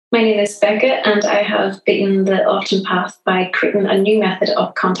My name is Becca, and I have beaten the often path by creating a new method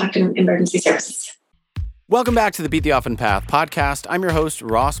of contacting emergency services. Welcome back to the Beat the Often Path podcast. I'm your host,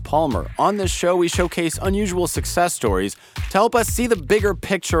 Ross Palmer. On this show, we showcase unusual success stories to help us see the bigger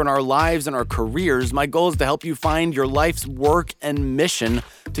picture in our lives and our careers. My goal is to help you find your life's work and mission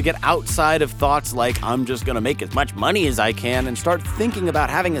to get outside of thoughts like, I'm just going to make as much money as I can, and start thinking about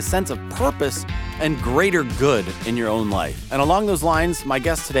having a sense of purpose and greater good in your own life. And along those lines, my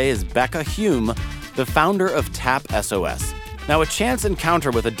guest today is Becca Hume, the founder of Tap SOS. Now, a chance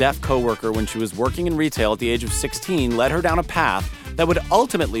encounter with a deaf coworker when she was working in retail at the age of 16 led her down a path that would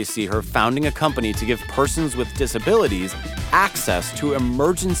ultimately see her founding a company to give persons with disabilities access to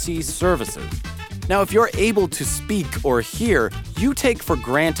emergency services. Now, if you're able to speak or hear, you take for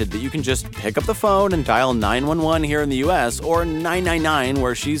granted that you can just pick up the phone and dial 911 here in the US or 999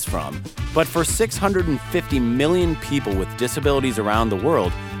 where she's from. But for 650 million people with disabilities around the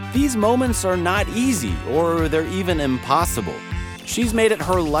world, these moments are not easy, or they're even impossible. She's made it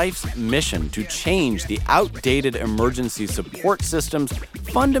her life's mission to change the outdated emergency support systems,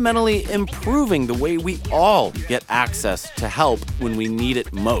 fundamentally improving the way we all get access to help when we need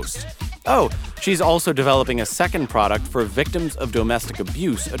it most. Oh, she's also developing a second product for victims of domestic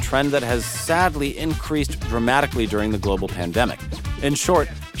abuse, a trend that has sadly increased dramatically during the global pandemic. In short,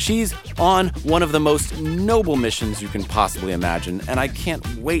 she's on one of the most noble missions you can possibly imagine, and I can't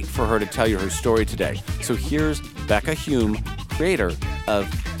wait for her to tell you her story today. So here's Becca Hume, creator of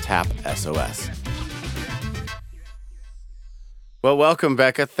Tap SOS. Well, welcome,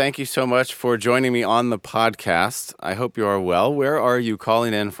 Becca. Thank you so much for joining me on the podcast. I hope you are well. Where are you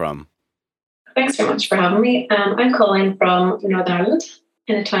calling in from? Thanks very much for having me. I'm calling from Northern Ireland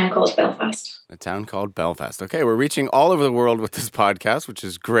in a town called Belfast. A town called Belfast. Okay, we're reaching all over the world with this podcast, which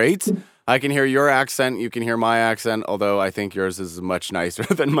is great. I can hear your accent. You can hear my accent, although I think yours is much nicer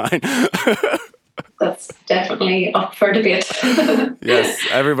than mine. That's definitely up for debate. Yes,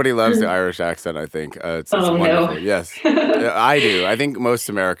 everybody loves the Irish accent, I think. It's wonderful. No. Yes, I do. I think most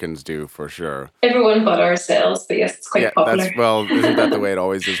Americans do, for sure. Everyone but ourselves, but yes, it's quite popular. Isn't that the way it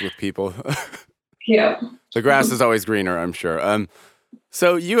always is with people? Yeah. The grass is always greener, I'm sure.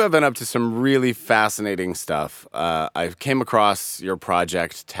 So you have been up to some really fascinating stuff. I came across your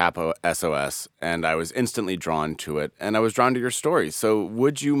project, Tap SOS, and I was instantly drawn to it, and I was drawn to your story. So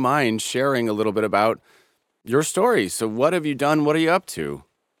would you mind sharing a little bit about your story? So what have you done? What are you up to?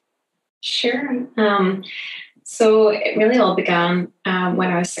 Sure. So it really all began when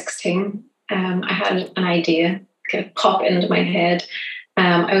I was 16. I had an idea kind of pop into my head.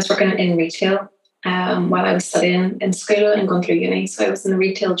 I was working in retail while I was studying in school and going through uni. So I was in a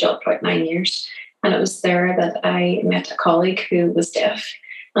retail job for about 9 years. And it was there that I met a colleague who was deaf.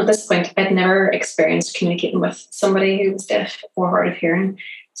 At this point, I'd never experienced communicating with somebody who was deaf or hard of hearing.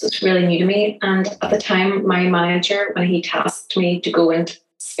 So it's really new to me. And at the time, my manager, when he tasked me to go and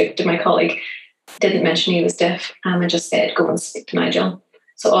speak to my colleague, didn't mention he was deaf and just said, go and speak to Nigel.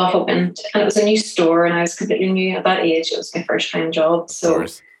 So off I went. And it was a new store and I was completely new at that age. It was my first time job. So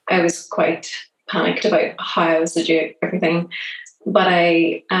I was quite panicked about how I was to do everything. But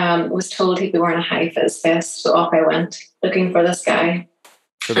I was told he'd be wearing a high-vis vest. So off I went looking for this guy.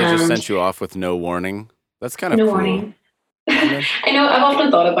 So they just sent you off with no warning? That's kind of no cool. Warning. I know, I've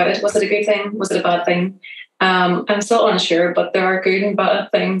often thought about it. Was it a good thing? Was it a bad thing? I'm still unsure, but there are good and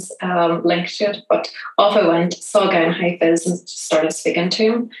bad things linked to it. But off I went, saw a guy in high vis and started speaking to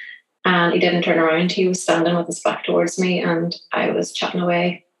him. And he didn't turn around. He was standing with his back towards me and I was chatting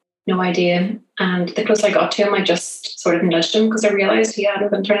away. No idea. And the closer I got to him, I just sort of nudged him because I realised he hadn't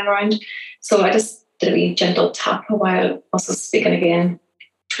been turning around. So I just did a wee gentle tap while also speaking again.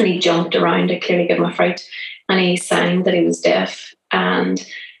 And he jumped around. I clearly gave him a fright. And he signed that he was deaf. And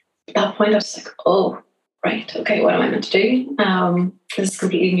at that point, I was like, oh, right, okay, what am I meant to do? This is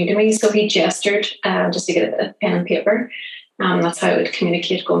completely new to me. So he gestured just to get a pen and paper. That's how I would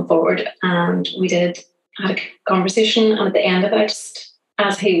communicate going forward. And we had a conversation. And at the end of it,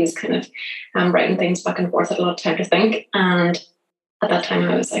 as he was kind of writing things back and forth, I had a lot of time to think. And at that time,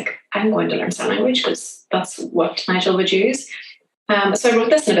 I was like, I'm going to learn sign language because that's what Nigel would use. So I wrote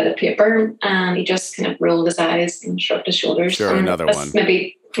this in a bit of paper and he just kind of rolled his eyes and shrugged his shoulders. Sure, another one.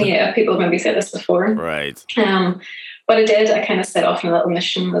 Maybe, yeah, people have maybe said this before. Right. But I did. I kind of set off on a little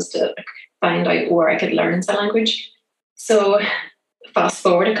mission was to find out where I could learn sign language. So fast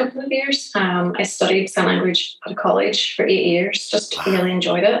forward a couple of years, I studied sign language at a college for 8 years, just really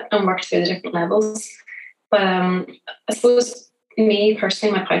enjoyed it and worked through the different levels. But I suppose me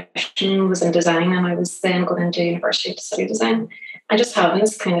personally, my passion was in design and I was then going into university to study design. And just having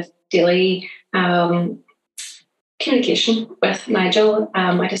this kind of daily communication with Nigel.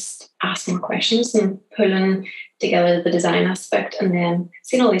 I just asked more questions and pulling together the design aspect and then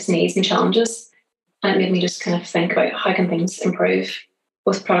seeing all these needs and challenges. And it made me just kind of think about how can things improve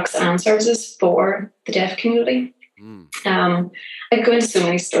both products and services for the deaf community. I go into so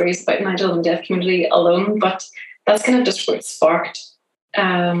many stories about Nigel and the deaf community alone, but that's kind of just what sparked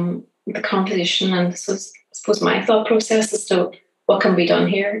the conversation and so I suppose my thought process as to what can be done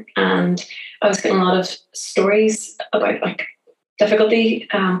here. And I was getting a lot of stories about like difficulty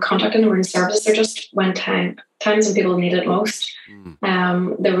contacting emergency services. There just when times when people needed it most.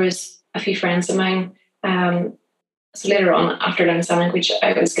 There was a few friends of mine. So later on, after learning sign language,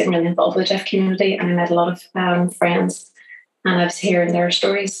 I was getting really involved with the deaf community, and I met a lot of friends, and I was hearing their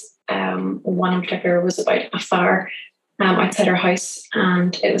stories. One in particular was about a fire outside her house,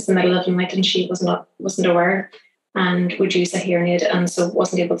 and it was the middle of the night, and she wasn't aware, and would use a hearing aid, and so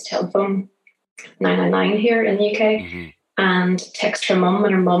wasn't able to telephone 999 here in the UK, and text her mum,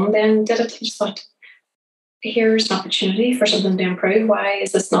 and her mum then did it. I just thought, here's an opportunity for something to improve. Why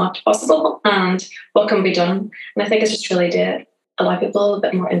is this not possible? And what can be done? And I think it's just really to allow people a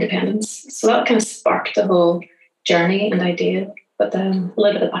bit more independence. So that kind of sparked the whole journey and idea. But a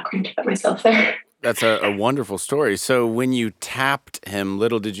little bit of background about myself there. That's a wonderful story. So when you tapped him,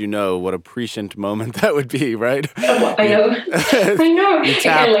 little did you know what a prescient moment that would be, right? Oh, I know. I know. You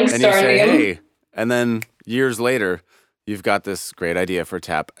tap and you say, hey. And then years later, you've got this great idea for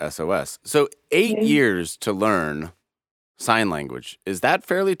Tap SOS. So 8 years to learn sign language. Is that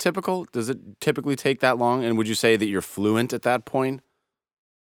fairly typical? Does it typically take that long? And would you say that you're fluent at that point?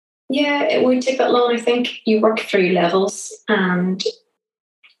 Yeah, it would take that long. I think you work through levels, and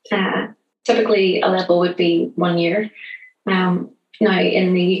typically a level would be 1 year. Now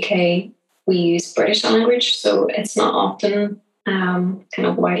in the UK, we use British Sign Language, so it's not often kind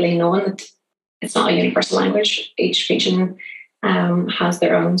of widely known that it's not a universal language. Each region has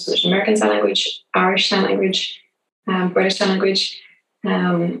their own. So there's American Sign Language, Irish Sign Language, British Sign Language.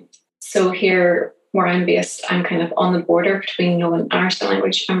 So here, where I'm based, I'm kind of on the border between knowing Irish Sign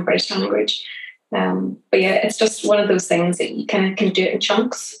Language and British Sign Language. But yeah, it's just one of those things that you kind of can do it in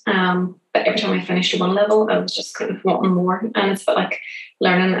chunks. But every time I finished one level, I was just kind of wanting more. And it's a bit like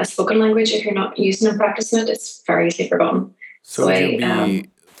learning a spoken language. If you're not using and practicing it, it's very easily forgotten. So would you be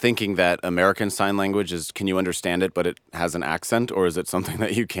thinking that American Sign Language is, can you understand it, but it has an accent, or is it something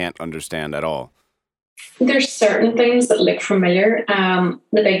that you can't understand at all? There's certain things that look familiar. The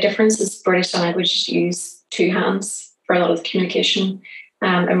big difference is British Sign Language use two hands for a lot of the communication.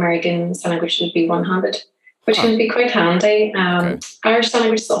 American Sign Language would be one-handed, which can be quite handy. Irish Sign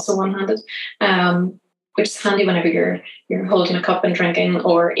Language is also one-handed, which is handy whenever you're holding a cup and drinking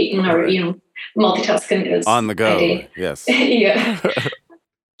or eating, or multitasking is on the go. Ideal. Yes. Yeah. But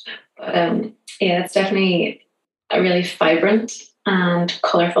it's definitely a really vibrant and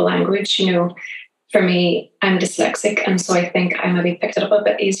colourful language. For me, I'm dyslexic, and so I think I maybe picked it up a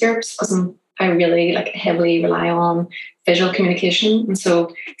bit easier because I really heavily rely on visual communication, and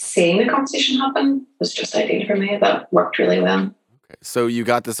so seeing the conversation happen was just ideal for me. That worked really well. Okay, so you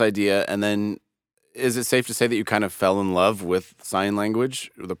got this idea, and then is it safe to say that you kind of fell in love with sign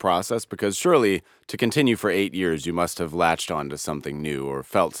language, the process? Because surely to continue for 8 years, you must have latched onto something new or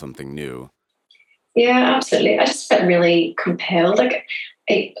felt something new. Yeah, absolutely. I just felt really compelled.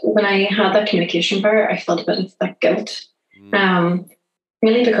 When I had that communication bar, I felt a bit of guilt.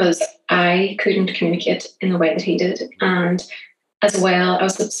 Mainly because I couldn't communicate in the way that he did. And as well, I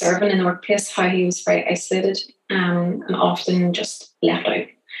was observing in the workplace how he was very isolated and often just left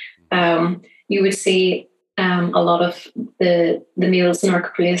out. You would see a lot of the males in the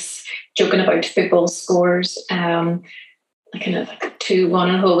workplace joking about football scores, kind of 2-1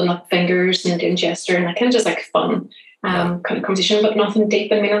 and holding up fingers and doing gesture, and kind of just fun kind of conversation, but nothing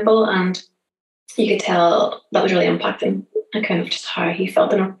deep and meaningful. And you could tell that was really impacting and kind of just how he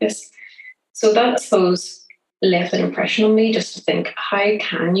felt in the workplace. So that, I suppose, left an impression on me, just to think, how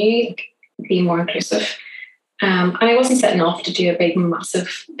can you be more inclusive? And I wasn't setting off to do a big,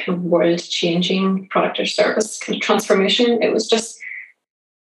 massive, kind of world-changing product or service kind of transformation. It was just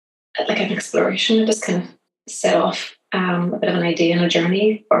like an exploration. I just kind of set off a bit of an idea and a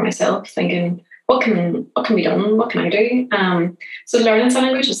journey for myself, thinking, what can be done? What can I do? So learning sign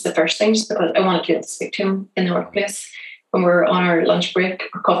language was the first thing, just because I wanted to be able to speak to him in the workplace. When we're on our lunch break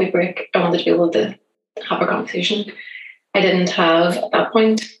or coffee break, I wanted to be able to have a conversation. I didn't have, at that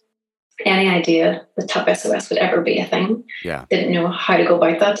point, any idea that Tap SOS would ever be a thing. Yeah. Didn't know how to go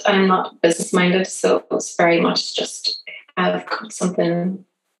about that. And I'm not business-minded, so it was very much just, I've got something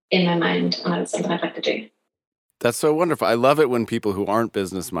in my mind and it's something I'd like to do. That's so wonderful. I love it when people who aren't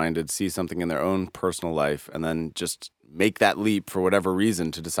business minded see something in their own personal life and then just make that leap for whatever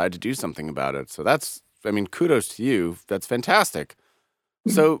reason to decide to do something about it. So kudos to you. That's fantastic.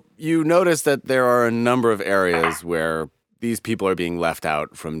 So you notice that there are a number of areas where these people are being left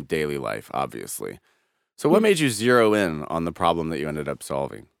out from daily life, obviously. So what made you zero in on the problem that you ended up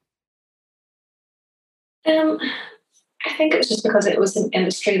solving? I think it was just because it was an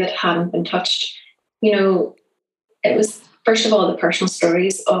industry that hadn't been touched. You know, it was, first of all, the personal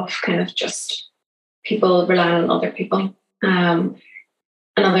stories of kind of just people relying on other people.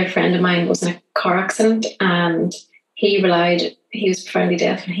 Another friend of mine was in a car accident, and he was profoundly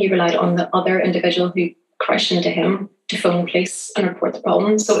deaf, and he relied on the other individual who crashed into him to phone police and report the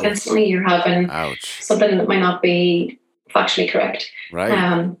problem. So instantly you're having something that might not be factually correct.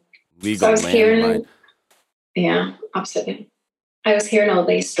 Right. Legal so I was hearing, yeah, absolutely. I was hearing all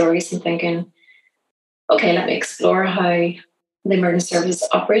these stories and thinking, okay, let me explore how the emergency services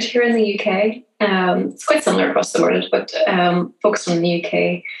operate here in the UK. It's quite similar across the world, but focused on the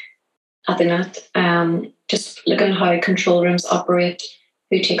UK at the minute. Just looking at how control rooms operate,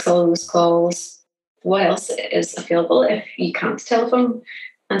 who takes all those calls, what else is available if you can't telephone.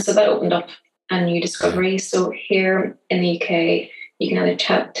 And so that opened up a new discovery. So here in the UK, you can either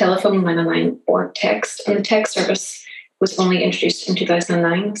telephone 999 or text. And the text service was only introduced in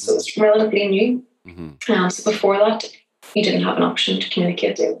 2009, so it's relatively new. Mm-hmm. So before that, you didn't have an option to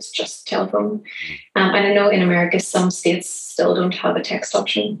communicate. It was just telephone. And I know in America, some states still don't have a text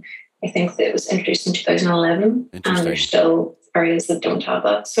option. I think that it was introduced in 2011, and there's still areas that don't have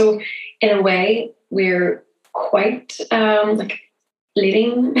that. So in a way, we're quite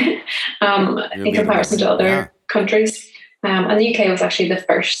leading in comparison to other countries. And the UK was actually the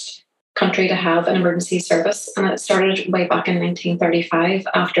first country to have an emergency service, and it started way back in 1935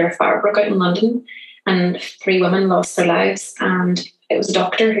 after a fire broke out in London, and 3 women lost their lives. And it was a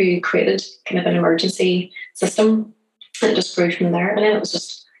doctor who created kind of an emergency system, and it just grew from there. And then it was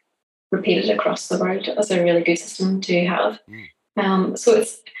just repeated across the world as a really good system to have. So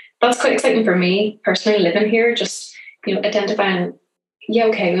that's quite exciting for me personally, living here, just identifying,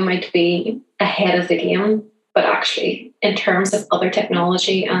 we might be ahead of the game, but actually in terms of other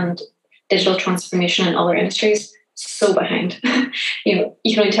technology and digital transformation in other industries, so behind. You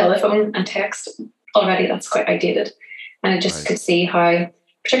can only telephone and text already, that's quite outdated. And I just could see how,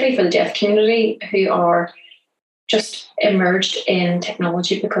 particularly for the deaf community who are just emerged in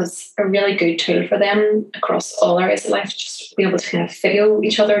technology, because a really good tool for them across all areas of life, just be able to kind of video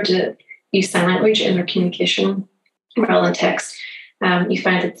each other, to use sign language in their communication rather than text. You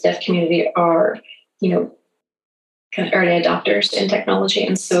find that the deaf community are, kind of early adopters in technology.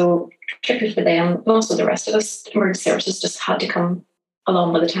 And so particularly for them, most of the rest of us, emergency services just had to come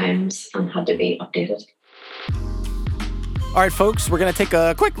along with the times and had to be updated. All right, folks, we're going to take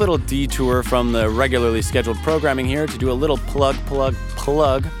a quick little detour from the regularly scheduled programming here to do a little plug.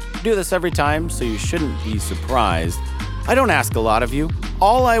 We do this every time, so you shouldn't be surprised. I don't ask a lot of you.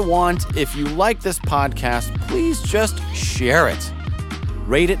 All I want, if you like this podcast, please just share it.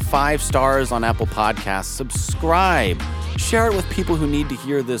 Rate it 5 stars on Apple Podcasts. Subscribe. Share it with people who need to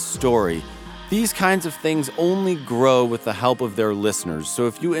hear this story. These kinds of things only grow with the help of their listeners. So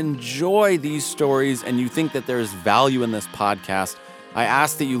if you enjoy these stories and you think that there is value in this podcast, I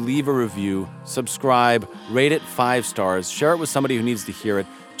ask that you leave a review, subscribe, rate it 5 stars, share it with somebody who needs to hear it.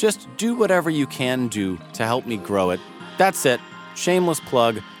 Just do whatever you can do to help me grow it. That's it. Shameless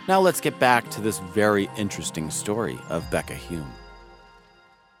plug. Now let's get back to this very interesting story of Becca Hume.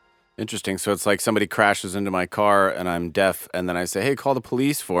 Interesting. So it's like somebody crashes into my car and I'm deaf, and then I say, hey, call the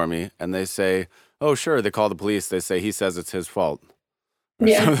police for me. And they say, oh, sure. They call the police. They say, he says it's his fault.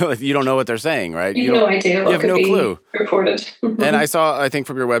 Yeah. You don't know what they're saying, right? You have no idea. You have no clue. Reported. And I think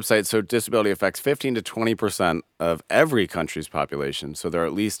from your website, so disability affects 15 to 20% of every country's population. So there are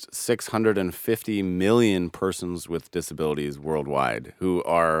at least 650 million persons with disabilities worldwide who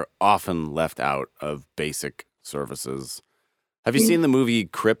are often left out of basic services. Have you seen the movie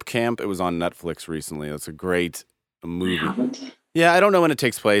Crip Camp? It was on Netflix recently. It's a great movie. I haven't. Yeah, I don't know when it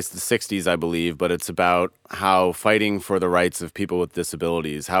takes place, the 60s, I believe, but it's about how fighting for the rights of people with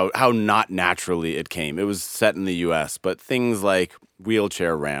disabilities, how not naturally it came. It was set in the U.S., but things like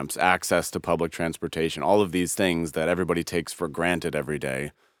wheelchair ramps, access to public transportation, all of these things that everybody takes for granted every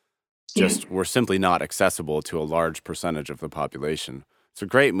day just were simply not accessible to a large percentage of the population. It's a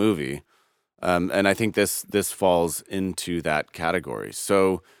great movie. And I think this falls into that category.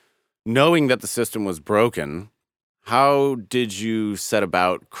 So knowing that the system was broken, how did you set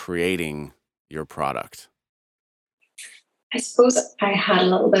about creating your product? I suppose I had a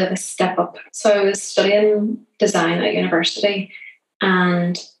little bit of a step up. So I was studying design at university,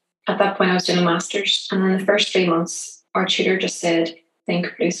 and at that point I was doing a master's. And in the first 3 months, our tutor just said,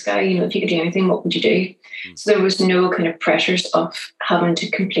 think blue sky, if you could do anything, what would you do? So there was no kind of pressures of having to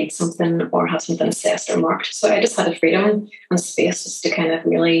complete something or have something assessed or marked. So I just had the freedom and space just to kind of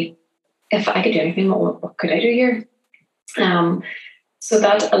really, if I could do anything, what could I do here? So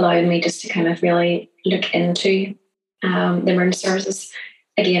that allowed me just to kind of really look into the emergency services.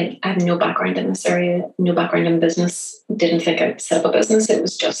 Again, I have no background in this area, no background in business. Didn't think I'd set up a business. It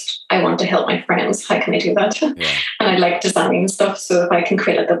was just, I want to help my friends. How can I do that? Yeah. And I like designing stuff. So if I can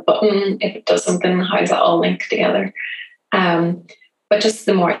create like a button, if it does something, how does that all link together? But just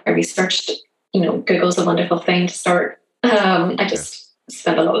the more I researched, Google's a wonderful thing to start. I just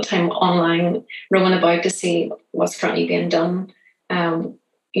spent a lot of time online roaming about to see what's currently being done.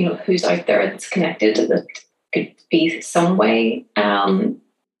 Who's out there that's connected, that could be some way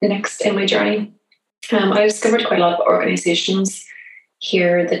next in my journey. I discovered quite a lot of organisations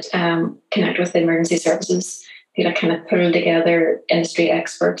here that connect with the emergency services, who kind of pull together industry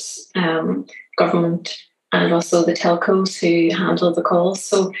experts, government, and also the telcos who handle the calls.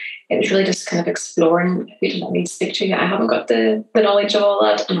 So it was really just kind of exploring who did I need to speak to. I haven't got the knowledge of all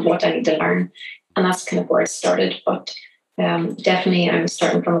that and what I need to learn. And that's kind of where it started. But definitely I was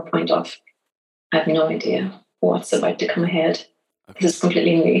starting from a point of, I have no idea what's about to come ahead. Okay. This is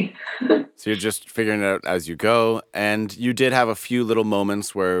completely new. So you're just figuring it out as you go. And you did have a few little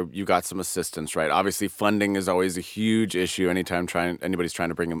moments where you got some assistance, right? Obviously, funding is always a huge issue anytime anybody's trying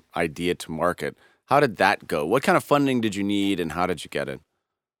to bring an idea to market. How did that go? What kind of funding did you need and how did you get it?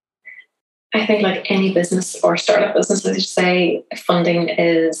 I think like any business or startup business, as you say, funding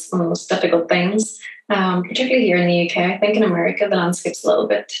is one of the most difficult things, particularly here in the UK. I think in America, the landscape's a little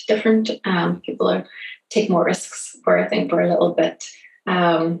bit different. People take more risks, where I think we're a little bit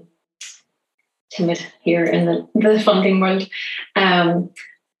timid here in the funding world.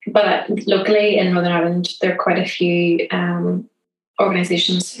 But locally in Northern Ireland, there are quite a few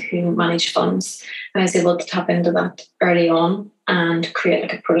organisations who manage funds. And I was able to tap into that early on and create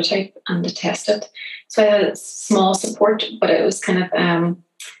like a prototype and to test it. So I had small support, but it was kind of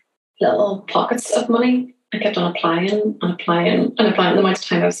little pockets of money. I kept on applying. The amount of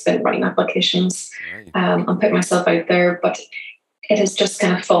time I've spent writing applications and putting myself out there, but it has just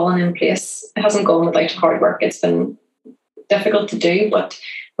kind of fallen in place. It hasn't gone without hard work. It's been difficult to do, but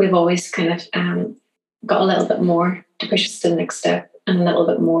we've always kind of got a little bit more to push us to the next step and a little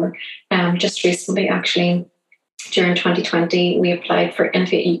bit more. Just recently, actually, during 2020, we applied for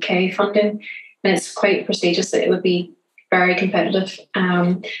Innovate UK funding, and it's quite prestigious. It would be very competitive.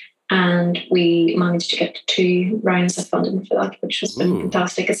 And we managed to get 2 rounds of funding for that, which has been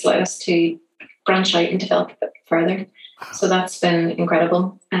fantastic. It's allowed us to branch out and develop a bit further. So that's been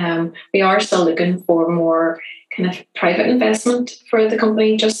incredible. We are still looking for more kind of private investment for the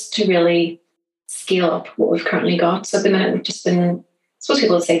company, just to really scale up what we've currently got. So at the minute, we've just been, I suppose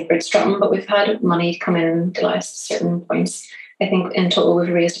people would say bootstrapping, but we've had money come in to last certain points. I think in total we've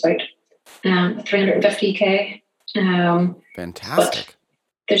raised about 350k. Fantastic. But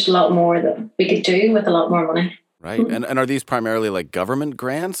there's a lot more that we could do with a lot more money. Right. And are these primarily like government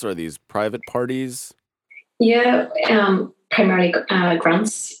grants or are these private parties? Yeah, primarily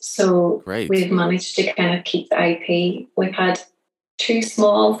grants. So Great. We've managed to kind of keep the IP. We've had 2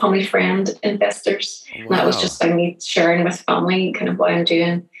 small family friend investors. Wow. And that was just by me sharing with family kind of what I'm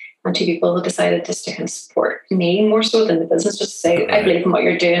doing. And 2 people have decided just to kind of support me more so than the business, just to say, right. I believe in what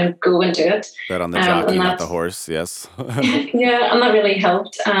you're doing, go and do it. Bet on the jockey, not the horse, yes. Yeah, and that really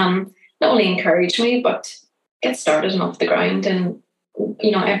helped. Not only encourage me, but get started and off the ground. And,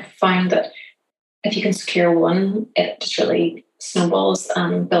 I've found that if you can secure one, it just really snowballs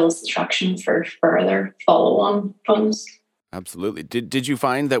and builds the traction for further follow-on funds. Absolutely. Did you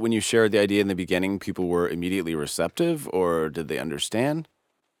find that when you shared the idea in the beginning, people were immediately receptive or did they understand?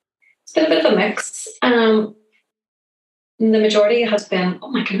 It's been a bit of a mix. The majority has been, oh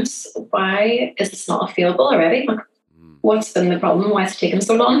my goodness, why is this not available already? Like, what's been the problem? Why is it taking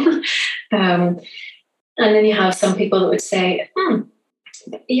so long? And then you have some people that would say,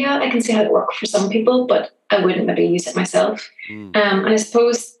 yeah, I can see how it works for some people, but I wouldn't maybe use it myself. And I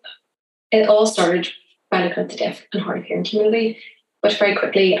suppose it all started by looking at the deaf and hard of hearing community. But very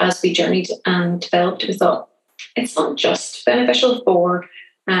quickly, as we journeyed and developed, we thought it's not just beneficial for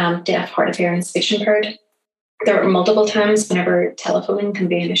deaf, hard of hearing, speech impaired. There are multiple times whenever telephoning can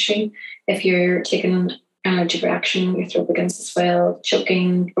be an issue. If you're taking an allergic reaction, your throat begins to swell,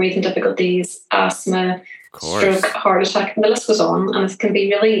 choking, breathing difficulties, asthma, stroke, heart attack, and the list goes on. And it can be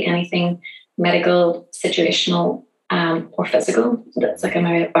really anything medical, situational, or physical. That's like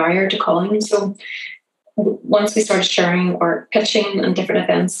a barrier to calling. So once we started sharing or pitching in different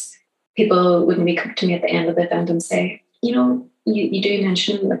events, people would maybe come to me at the end of the event and say, you do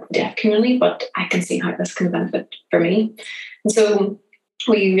mention the deaf community, but I can see how this can benefit for me. And so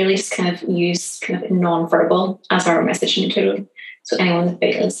we really just kind of use kind of non-verbal as our messaging tool. So anyone that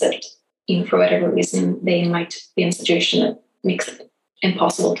feels that, for whatever reason, they might be in a situation that makes it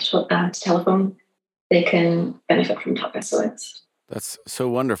impossible to telephone, they can benefit from Tap SOS. That's so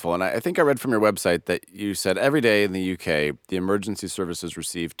wonderful. And I think I read from your website that you said every day in the UK, the emergency services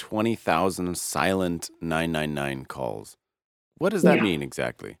receive 20,000 silent 999 calls. What does that mean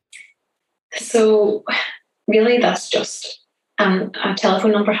exactly? So really, that's just a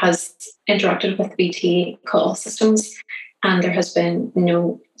telephone number has interacted with BT call systems, and there has been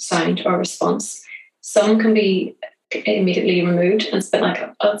no sound or response. Some can be immediately removed, and it's been like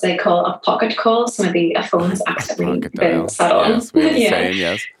what they call a pocket call. So maybe a phone has accidentally been sat on. Yes, we have the same,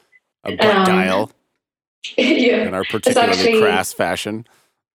 yes. A butt dial. In our particularly crass fashion.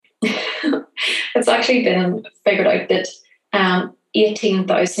 It's actually been figured out that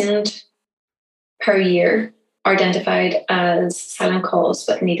 18,000 per year are identified as silent calls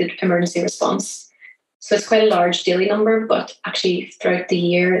but needed emergency response. So it's quite a large daily number, but actually throughout the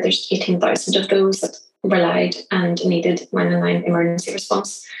year, there's 18,000 of those that relied and needed 999 emergency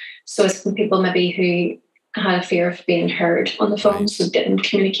response. So it's people maybe who had a fear of being heard on the phone, so didn't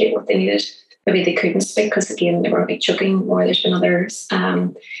communicate what they needed. Maybe they couldn't speak because, again, they were maybe choking, or there's been other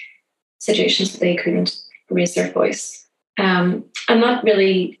situations that they couldn't raise their voice. And that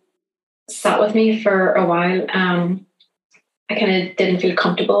really sat with me for a while. I kind of didn't feel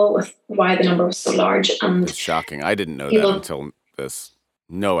comfortable with why the number was so large. And it's shocking. I didn't know that until this.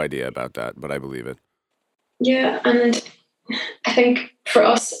 No idea about that, but I believe it. Yeah, and I think for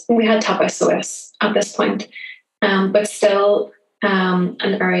us, we had Tap SOS at this point, but still an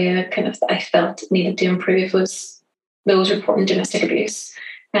area kind of that I felt needed to improve was those reporting domestic abuse.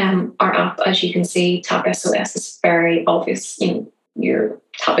 Our app, as you can see, Tap SOS is very obvious. You're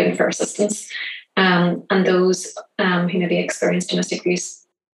tapping for assistance. And those who maybe experience domestic abuse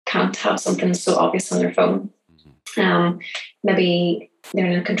can't have something so obvious on their phone. Maybe they're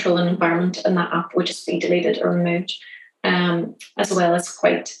in a controlling environment and that app would just be deleted or removed, as well as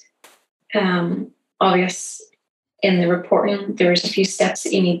quite obvious in the reporting. There's a few steps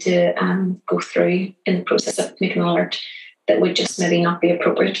that you need to go through in the process of making an alert that would just maybe not be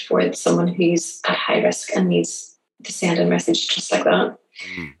appropriate for someone who's at high risk and needs to send a message just like that.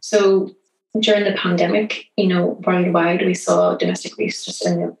 So during the pandemic, worldwide, we saw domestic abuse just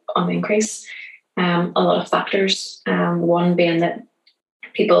on the increase. A lot of factors. One being that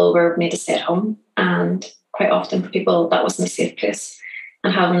people were made to stay at home, and quite often for people that wasn't a safe place,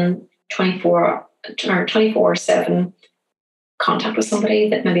 and having 24/7 contact with somebody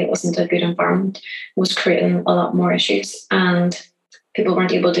that maybe it wasn't a good environment was creating a lot more issues, and people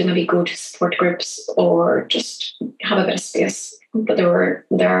weren't able to maybe go to support groups or just have a bit of space, but they were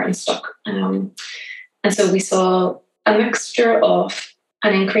there and stuck. And so we saw a mixture of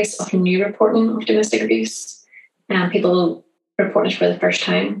an increase of new reporting of domestic abuse, and people reported for the first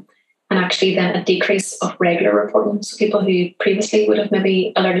time, and actually then a decrease of regular reporting. So people who previously would have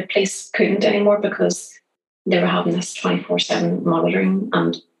maybe alerted police couldn't anymore because they were having this 24/7 monitoring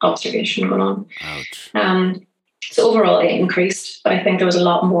and observation going on. Ouch. So overall it increased, but I think there was a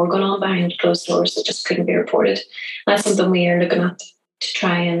lot more going on behind closed doors that just couldn't be reported. That's something we are looking at to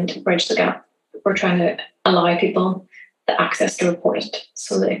try and bridge the gap. We're trying to allow people the access to report it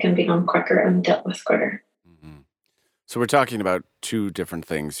so that it can be done quicker and dealt with quicker. So we're talking about two different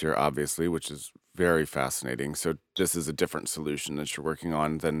things here, obviously, which is very fascinating. So this is a different solution that you're working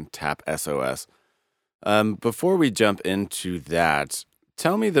on than Tap SOS. Before we jump into that,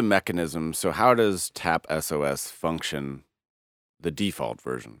 tell me the mechanism. So how does Tap SOS function, the default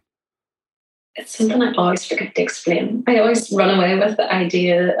version? It's something I always forget to explain. I always run away with the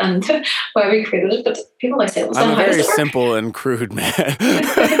idea and why we created it, but people always say, I'm a very simple and crude man.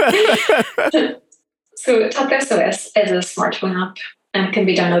 So Tap SOS is a smartphone app and can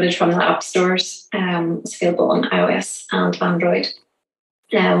be downloaded from the app stores. It's available on iOS and Android.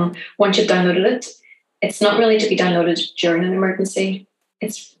 Once you've downloaded it, it's not really to be downloaded during an emergency.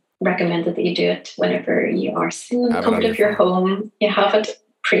 It's recommended that you do it whenever you are sitting in the comfort of your home. You have it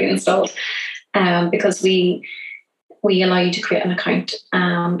pre-installed, because we allow you to create an account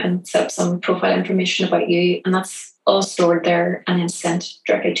and set up some profile information about you, and that's all stored there and then sent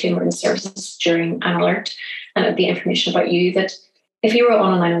directly to emergency services during an alert. And it would be information about you that if you were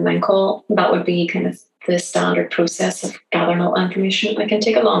on a 999 call, that would be kind of the standard process of gathering all information. It can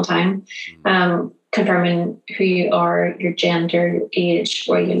take a long time. confirming who you are, your gender, your age,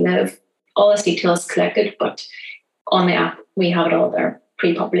 where you live. All this detail is collected, but on the app, we have it all there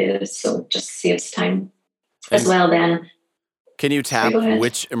pre-populated, so it just saves time as well then. Can you tap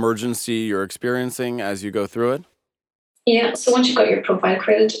which emergency you're experiencing as you go through it? Yeah, so once you've got your profile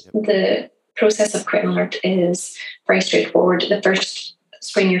created, the process of creating an alert is very straightforward. The first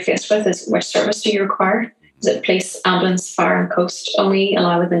screen you're faced with is which service do you require? Is it police, ambulance, fire and coast? And we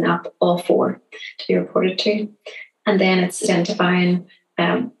allow within the app all 4 to be reported to. And then it's identifying,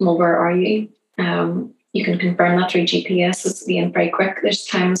 well, where are you? You can confirm that through GPS. It's being very quick. There's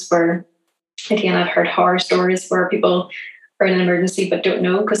times where, again, I've heard horror stories where people are in an emergency but don't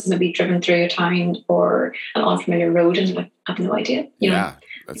know because they may be driven through a town or an unfamiliar road and I have no idea.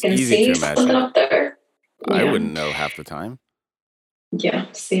 That's easy to imagine. Up there. I wouldn't know half the time. Yeah,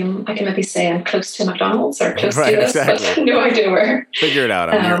 same. I can maybe say I'm close to McDonald's or close to this, but no idea where. Figure it out.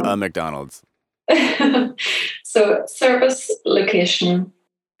 I'm near a McDonald's. So service, location,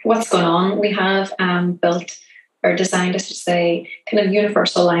 what's going on. We have built or designed, I should say, kind of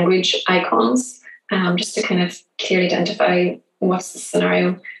universal language icons just to kind of clearly identify what's the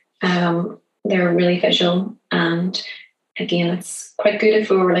scenario. They're really visual, and again, it's quite good if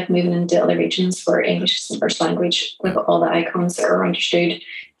we were like moving into other regions where English is the first language with all the icons that are understood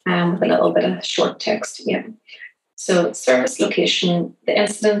with a little bit of short text. Yeah. So service, location, the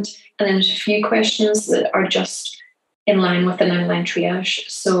incident, and then there's a few questions that are just in line with the 9-line triage.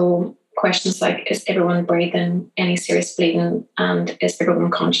 So questions like, is everyone breathing, any serious bleeding, and is everyone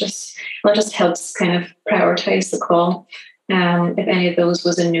conscious? And that just helps kind of prioritize the call. If any of those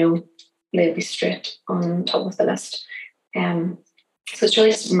was a no, they'd be straight on top of the list. So it's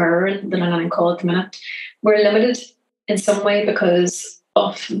really just mirroring the 9-line call at the minute. We're limited in some way because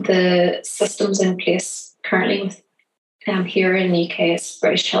of the systems in place currently with here in the UK, it's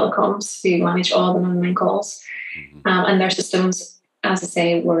British Telecoms who manage all the 9-line calls. And their systems, as I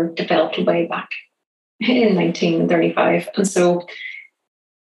say, were developed way back in 1935. And so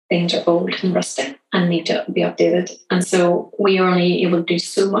things are old and rusty and need to be updated. And so we are only able to do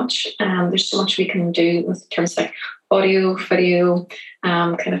so much. There's so much we can do with terms like audio, video,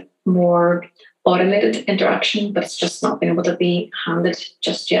 kind of more automated interaction, but it's just not been able to be handed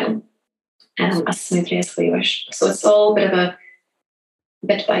just yet as smoothly as we wish. So it's all a bit of a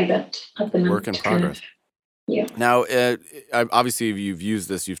bit by bit at the moment. Work in progress. Yeah. Now, obviously, you've used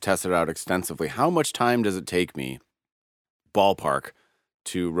this, you've tested it out extensively. How much time does it take me, ballpark,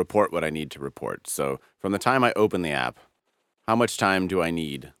 to report what I need to report? So from the time I open the app, how much time do I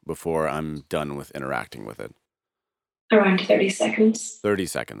need before I'm done with interacting with it? Around 30 seconds. 30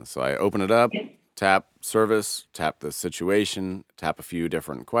 seconds. So I open it up, tap service, tap the situation, tap a few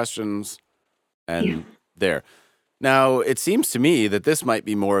different questions, and there. Now, it seems to me that this might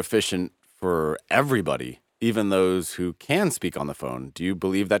be more efficient for everybody, even those who can speak on the phone. Do you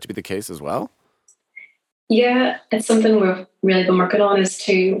believe that to be the case as well? Yeah, it's something we've really been working on, is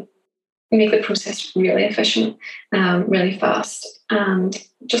to make the process really efficient, really fast, and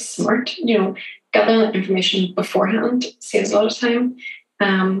just smart. Gathering that information beforehand saves a lot of time.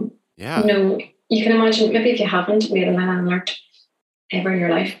 You can imagine, maybe if you haven't made a 9-line alert ever in your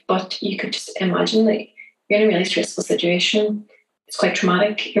life, but you could just imagine that you're in a really stressful situation. It's quite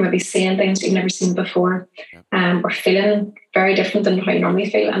traumatic. You're maybe saying things you've never seen before, or feeling very different than how you normally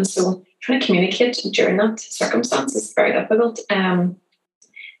feel. And so trying to communicate during that circumstance is very difficult.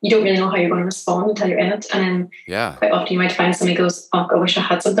 You don't really know how you're going to respond until you're in it. And then quite often you might find somebody goes, oh, I wish I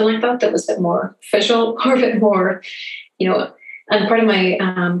had something like that was a bit more visual or a bit more, And part of my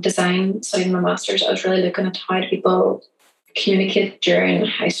design, studying my master's, I was really looking at how do people communicate during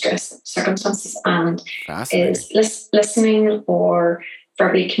high stress circumstances, and is listening or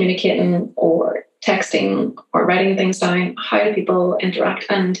verbally communicating or texting or writing things down. How do people interact?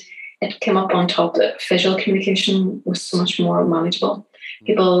 And it came up on top that visual communication was so much more manageable.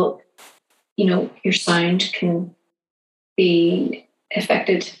 People, your sound can be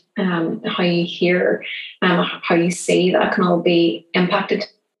affected, how you hear, how you see, that can all be impacted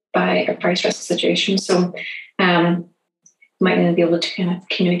by a very stressful situation. So might not be able to kind of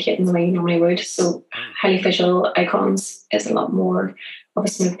communicate in the way you normally would. So highly visual icons is a lot more of a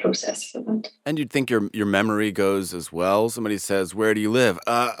smooth process for that. And you'd think your memory goes as well. Somebody says, "Where do you live?"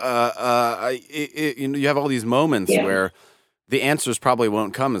 You have all these moments where the answers probably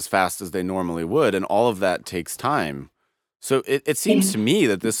won't come as fast as they normally would, and all of that takes time. So it seems to me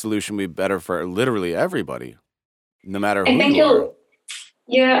that this solution would be better for literally everybody, no matter who you are.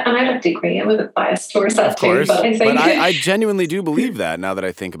 Yeah, and I'd have to agree. I'm a bit biased towards that too. But I think... I genuinely do believe that now that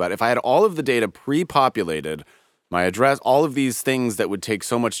I think about it. If I had all of the data pre-populated, my address, all of these things that would take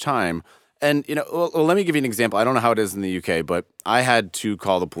so much time, And, well, let me give you an example. I don't know how it is in the UK, but I had to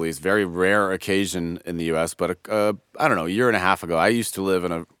call the police. Very rare occasion in the US, but I don't know, a year and a half ago, I used to live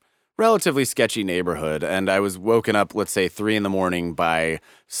in a relatively sketchy neighborhood, and I was woken up, let's say, 3 a.m. by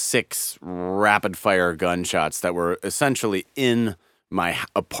 6 rapid-fire gunshots that were essentially in my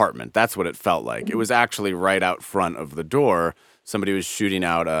apartment. That's what it felt like. It was actually right out front of the door. Somebody was shooting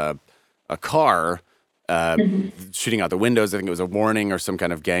out a car, shooting out the windows. I think it was a warning or some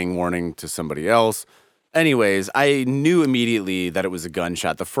kind of gang warning to somebody else. Anyways, I knew immediately that it was a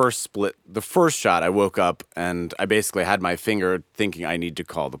gunshot. The first shot, I woke up and I basically had my finger thinking I need to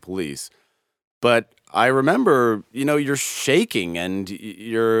call the police. But I remember, you're shaking and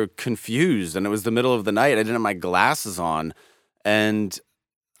you're confused, and it was the middle of the night. I didn't have my glasses on, and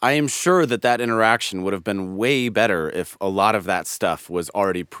I am sure that interaction would have been way better if a lot of that stuff was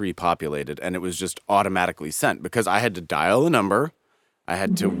already pre-populated and it was just automatically sent, because I had to dial a number. I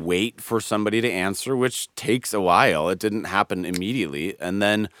had to wait for somebody to answer, which takes a while. It didn't happen immediately. And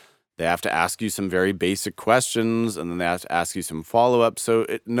then they have to ask you some very basic questions, and then they have to ask you some follow-up. So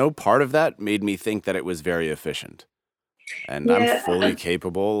no part of that made me think that it was very efficient. And I'm fully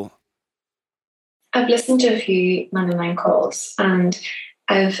capable. I've listened to a few 999 calls, and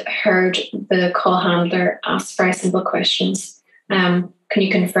I've heard the call handler ask very simple questions. Can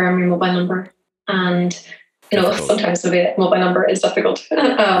you confirm your mobile number? And sometimes maybe a mobile number is difficult.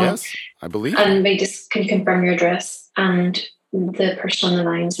 Yes, I believe. And they just, can you confirm your address? And the person on the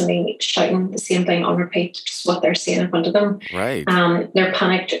line is only shouting the same thing on repeat, just what they're saying in front of them. Right. They're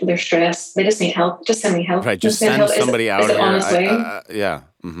panicked, they're stressed, they just need help. Just send me help. Right, just send somebody out here. On its way? Yeah.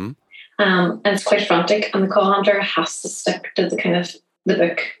 Mm-hmm. And it's quite frantic, and the call handler has to stick to the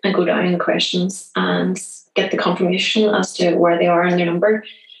book and go down the questions and get the confirmation as to where they are in their number.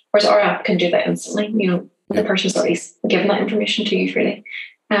 Whereas our app can do that instantly. The person's already given that information to you freely.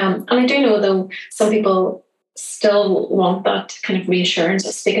 And I do know, though, some people still want that kind of reassurance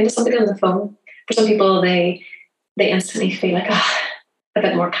of speaking to somebody on the phone. For some people, they instantly feel like a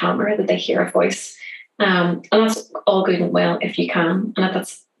bit more calmer, that they hear a voice. And that's all good and well if you can, and if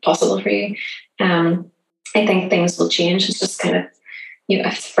that's possible for you. I think things will change. It's just kind of,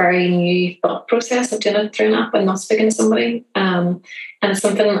 it's a very new thought process of doing it through an app and not speaking to somebody. And it's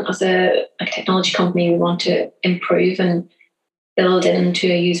something as a technology company we want to improve and build into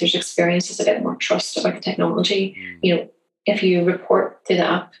a user's experience, is a bit more trust about the technology. If you report through the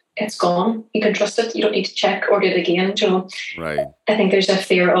app, it's gone. You can trust it. You don't need to check or do it again. Right. I think there's a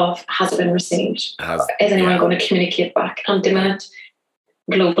fear of, has it been received? Is anyone going to communicate back? And the minute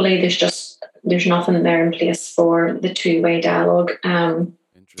globally, there's nothing there in place for the two-way dialogue. And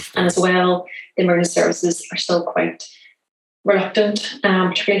as well, the emergency services are still quite reluctant,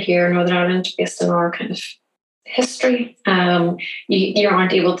 particularly here in Northern Ireland, based on our kind of history. You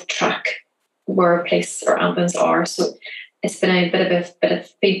aren't able to track where police or ambulance are. So it's been a bit of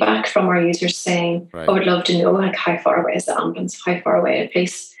feedback from our users saying, right, I would love to know, how far away is the ambulance? How far away is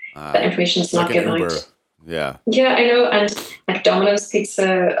police? That information is not given out. Yeah. Yeah, I know. And Domino's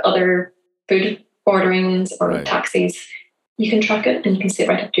Pizza, other food orderings or taxis, you can track it and you can see it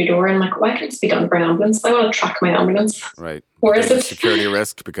right up to your door. And why can't it be done for an ambulance? I want to track my ambulance. Right. Where is it? Security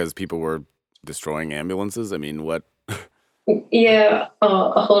risk because people were destroying ambulances. I mean, what? Yeah,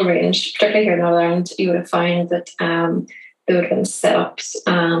 a whole range. Particularly here in Northern Ireland, you would have found that there would have been setups,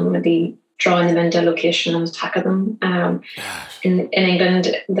 maybe drawing them into a location and attacking them. In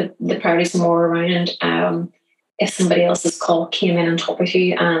England, the priorities are more around if somebody else's call came in on top of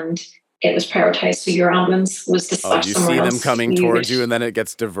you and it was prioritized, so your ambulance was dispatched somewhere else. You see them coming towards you and then it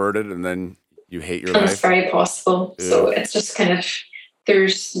gets diverted and then you hate your life. It's very possible. Ew. So it's just kind of,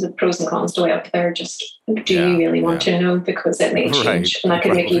 there's the pros and cons to weigh up there. Just, do you really want to know? Because it may change and that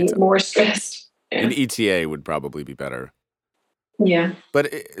could make you more stressed. Yeah. An ETA would probably be better. Yeah.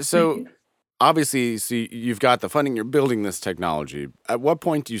 But so obviously, you've got the funding, you're building this technology. At what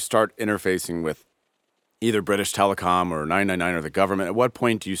point do you start interfacing with either British Telecom or 999 or the government? At what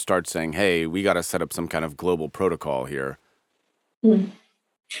point do you start saying, hey, we got to set up some kind of global protocol here?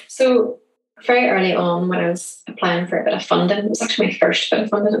 So very early on, when I was applying for a bit of funding, it was actually my first bit of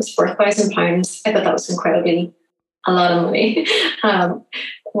funding. It was £4,000. I thought that was incredibly a lot of money.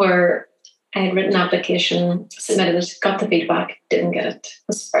 Where I had written an application, submitted it, got the feedback, didn't get it. I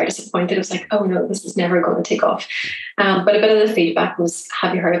was very disappointed. I was like, oh no, this is never going to take off. But a bit of the feedback was,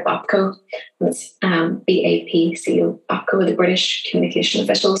 have you heard of BAPCO? It's BAPCO, BAPCO, the British Communication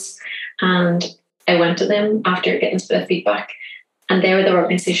Officials. And I went to them after getting this bit of feedback. And they were the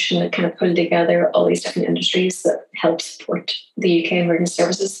organisation that kind of pulled together all these different industries that help support the UK emergency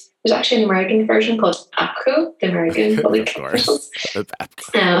services. There's actually an American version called APCO, the American Public Officials.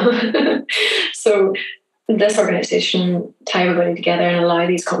 So this organisation tie everybody together and allow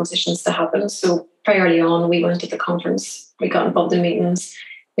these conversations to happen. So very early on, we went to the conference, we got involved in meetings,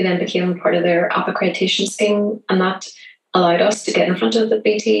 we then became part of their app accreditation scheme, and that allowed us to get in front of the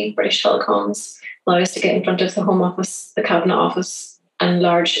BT, British Telecoms, allowed us to get in front of the Home Office, the Cabinet Office, and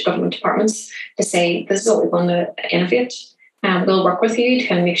large government departments to say, this is what we want to innovate, and we'll work with you to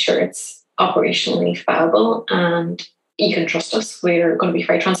kind of make sure it's operationally viable and you can trust us. We're going to be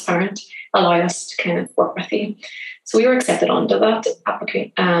very transparent, allow us to kind of work with you. So we were accepted onto that app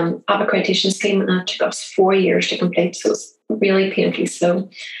accreditation scheme, and it took us 4 years to complete, so it's really painfully slow.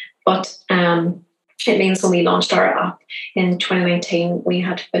 But it means when we launched our app in 2019, we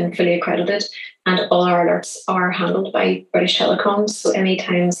had been fully accredited, and all our alerts are handled by British Telecom. So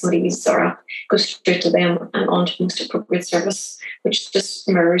anytime somebody uses our app, goes straight to them and on to the most appropriate service, which just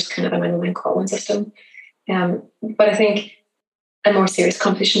mirrors kind of an online calling system. But I think a more serious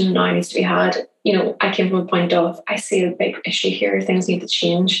competition now needs to be had. You know, I came from a point of, I see a big issue here, things need to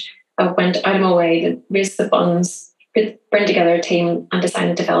change. I went out of my way to raise the funds, bring together a team and design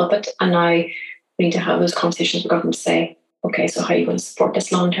and develop it. And now we need to have those conversations with government to say, okay, so how are you going to support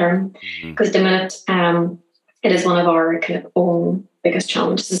this long term? Because at the minute, it is one of our kind of own biggest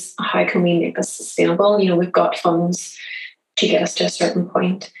challenges is how can we make this sustainable? You know, we've got funds to get us to a certain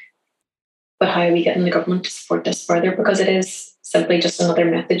point, but how are we getting the government to support this further? Because it is simply just another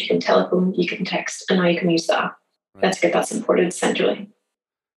method. You can telephone, you can text, and now you can use the app. Right. Let's get that supported centrally.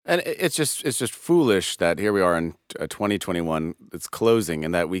 And it's just foolish that here we are in 2021, it's closing,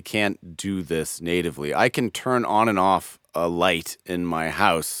 and that we can't do this natively. I can turn on and off a light in my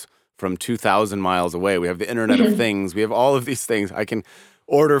house from 2,000 miles away. We have the Internet of Things. We have all of these things. I can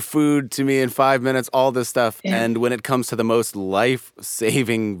order food to me in 5 minutes, all this stuff. Yeah. And when it comes to the most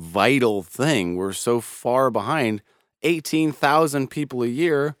life-saving, vital thing, we're so far behind. 18,000 people a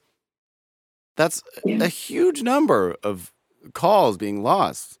year, that's a huge number of calls being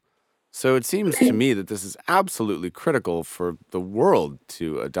lost. So it seems to me that this is absolutely critical for the world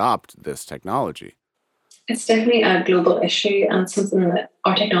to adopt this technology. It's definitely a global issue and something that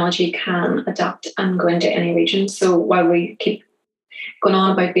our technology can adapt and go into any region. So while we keep going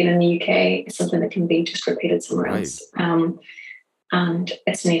on about being in the UK, it's something that can be just repeated somewhere else. And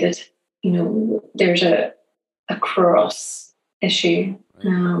it's needed. You know, there's a cross issue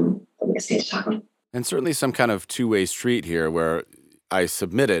that we just need to tackle. And certainly some kind of two-way street here where I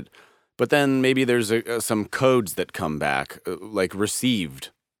submit it, but then maybe there's some codes that come back, like received,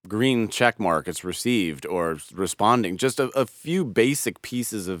 green check mark, it's received, or responding. Just a few basic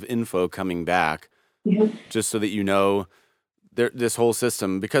pieces of info coming back, just so that you know this whole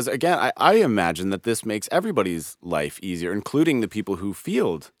system. Because again, I imagine that this makes everybody's life easier, including the people who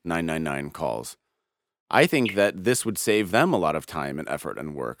field 999 calls. I think that this would save them a lot of time and effort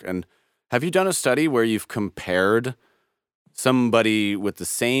and work. And have you done a study where you've compared somebody with the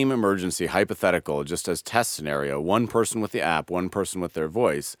same emergency, hypothetical, just as test scenario, one person with the app, one person with their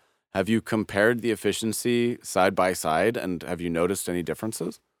voice? Have you compared the efficiency side by side, and have you noticed any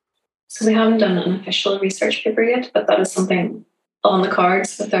differences? So we haven't done an official research paper yet, but that is something on the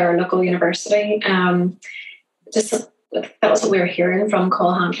cards with our local university. That was what we were hearing from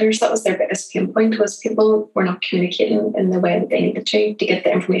call handlers. That was their biggest pain point, was people were not communicating in the way that they needed to get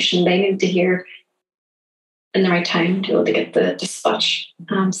the information they needed to hear in the right time to be able to get the dispatch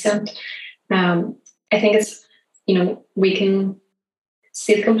sent. I think it's, you know, we can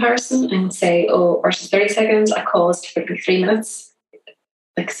see the comparison and say, oh, versus 30 seconds, a call is typically 3 minutes.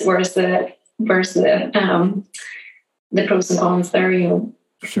 Like, where's the pros and cons there, you know?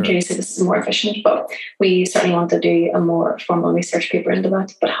 Sure. Clearly say this is more efficient, but we certainly want to do a more formal research paper into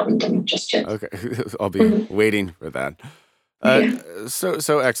that, but haven't done it just yet. Okay, I'll be waiting for that.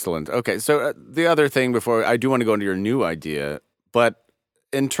 So excellent. Okay, so the other thing before, I do want to go into your new idea, but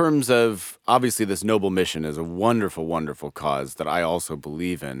in terms of, obviously this noble mission is a wonderful, wonderful cause that I also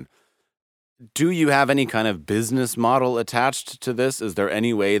believe in. Do you have any kind of business model attached to this? Is there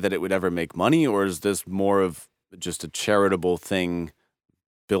any way that it would ever make money, or is this more of just a charitable thing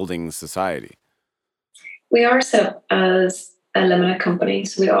building society? We are set up as a limited company,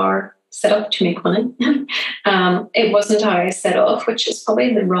 so we are set up to make money. It wasn't how I set off, which is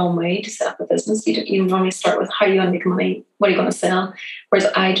probably the wrong way to set up a business. You normally start with how are you going to make money, what are you going to sell,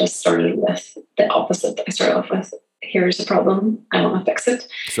 whereas I just started with the opposite. I started off with, here's a problem, I want to fix it.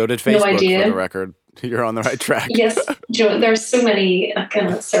 So did Facebook, for the record. You're on the right track. Yes. You know, there's so many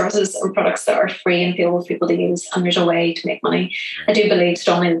kind of services and products that are free and available for people to use, and there's a way to make money. I do believe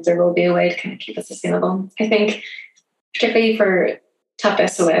strongly that there will be a way to kind of keep it sustainable. I think particularly Tap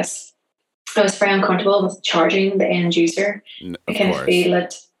SOS, I was very uncomfortable with charging the end user. I kind of feel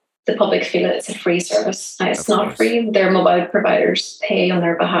that the public feel that it's a free service. Now, it's not free. Their mobile providers pay on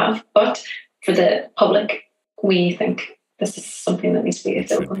their behalf, but for the public, we think this is something that needs to be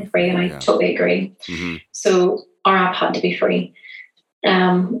available and free, and I totally agree. Mm-hmm. So our app had to be free,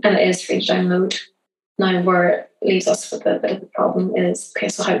 and it is free to download. Now, where it leaves us with a bit of a problem is, okay,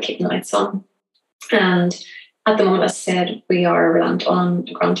 so how to keep the lights on? And at the moment, as I said, we are reliant on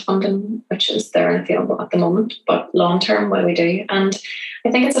grant funding, which is there and available at the moment. But long term, what do we do? And I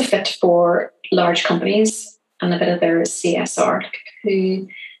think it's a fit for large companies and a bit of their CSR, who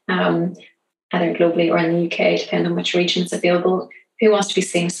either globally or in the UK, depending on which region it's available, who wants to be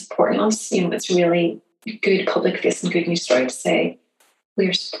seen supporting us. You know, it's really good public facing good news story to say we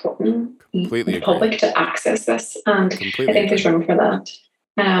are supporting the public to access this, and I think there's room for that.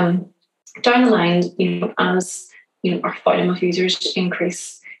 Down the line, you know, as you know, our volume of users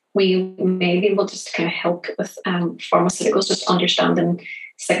increase, we may be able just to kind of help with pharmaceuticals, just understanding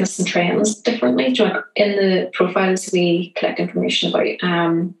sickness and trends differently. You know, in the profiles, we collect information about,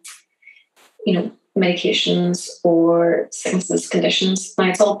 you know, medications or sicknesses, conditions. Now,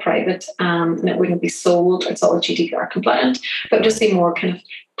 it's all private and it wouldn't be sold. It's all GDPR compliant, but it would just be more kind of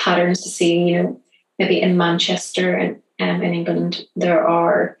patterns to see, you know, maybe in Manchester and in England, there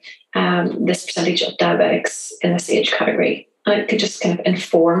are this percentage of diabetics in this age category. And it could just kind of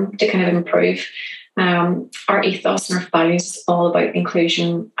inform to kind of improve our ethos and our values, all about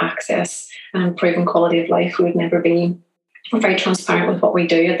inclusion, access, and improving quality of life. We would never be very transparent with what we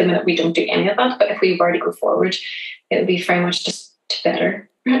do. At the minute, we don't do any of that. But if we were to go forward, it would be very much just to better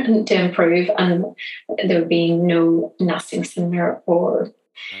and to improve, and there would be no nastiness in there or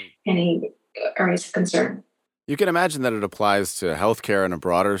any areas of concern. You can imagine that it applies to healthcare in a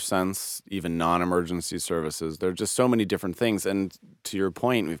broader sense, even non-emergency services. There are just so many different things. And to your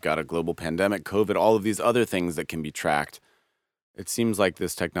point, we've got a global pandemic, COVID, all of these other things that can be tracked. It seems like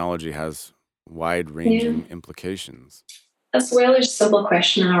this technology has wide-ranging implications. As well, there's a simple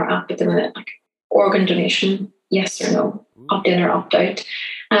question in our app at the minute, like organ donation, yes or no, opt-in or opt-out.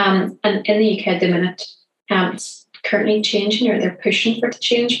 And in the UK at the minute, it's currently changing, or they're pushing for it to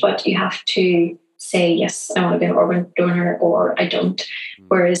change, but you have to say, yes, I want to be an organ donor, or I don't.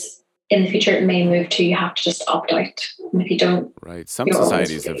 Whereas in the future, it may move to you have to just opt out. And if you don't... Right. Some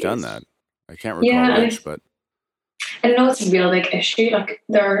societies have done that. I can't recall which, but... I know it's a real big issue. Like,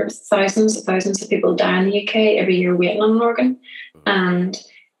 there are thousands of people die in the UK every year waiting on an organ. And,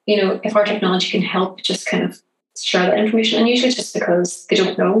 you know, if our technology can help just kind of share that information, and usually it's just because they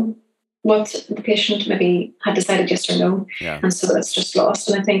don't know what the patient maybe had decided yes or no. Yeah. And so it's just lost.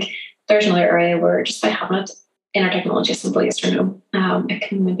 And I think there's another area where just by having it in our technology, simple yes or no, it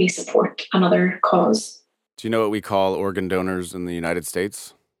can maybe support another cause. Do you know what we call organ donors in the United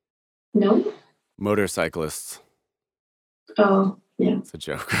States? No. Motorcyclists. Oh, yeah. It's a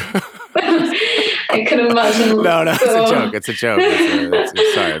joke. I could imagine. No, it's a joke. It's a joke.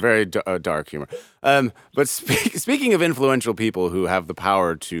 It's sorry, very dark humor. But speaking of influential people who have the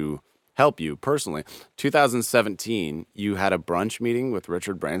power to help you personally, 2017, you had a brunch meeting with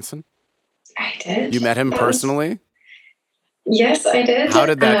Richard Branson? I did. You met him personally? Yes, I did. How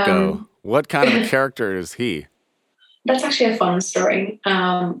did that go? What kind of a character is he? That's actually a fun story.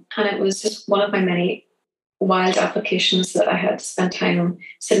 And it was just one of my many wild applications that I had spent time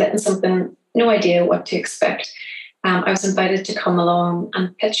submitting something, no idea what to expect. I was invited to come along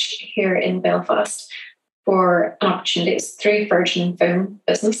and pitch here in Belfast for an opportunity. It's through Virgin Film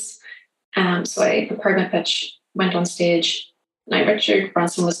Business. So I prepared my pitch, went on stage. Now, Richard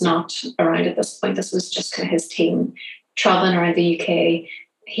Branson was not around at this point. This was just kind of his team traveling around the UK,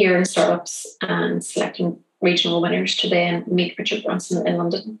 hearing startups and selecting regional winners to then meet Richard Branson in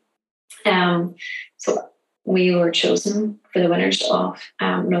London. So we were chosen for the winners of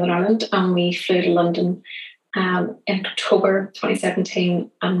Northern Ireland, and we flew to London in October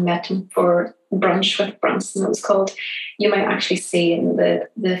 2017 and met him for brunch with Branson, it was called. You might actually see in the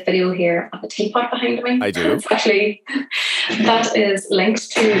video here at the teapot behind me. I do. It's actually, that is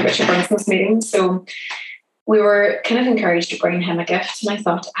linked to Richard Branson's meeting. So we were kind of encouraged to bring him a gift. And I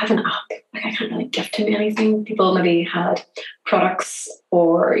thought, I have an app. Like, I can't really gift him anything. People maybe had products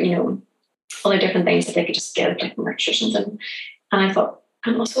or, you know, other different things that they could just give, like merch or something. And I thought,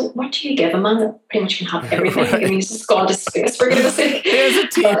 and also, what do you give a man that pretty much can have everything? Right. I mean, he's just gone to space, for goodness sake. Here's a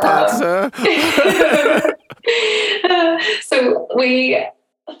teapot, sir. So we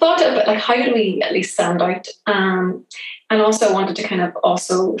thought a bit like, how do we at least stand out? And also wanted to kind of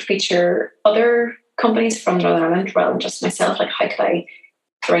also feature other companies from Northern Ireland rather than just myself. Like, how could I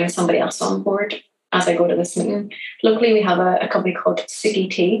bring somebody else on board? as I go to this meeting. Luckily, we have a company called Suki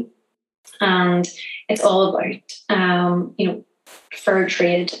Tea, and it's all about, fair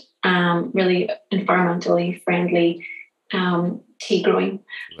trade, really environmentally friendly tea growing.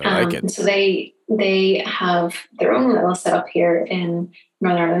 I like it. So they have their own little setup here in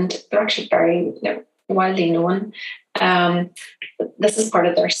Northern Ireland. They're actually they're widely known. This is part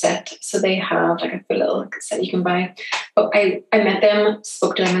of their set. So they have like a little set you can buy. But I met them,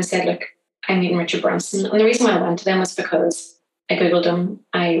 spoke to them and said, look, I'm meeting Richard Branson. And the reason why I went to them was because I Googled him.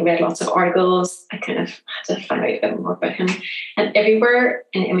 I read lots of articles. I kind of had to find out a bit more about him. And everywhere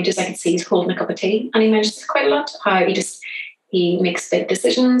in images I could see he's holding a cup of tea. And he mentions quite a lot how he makes big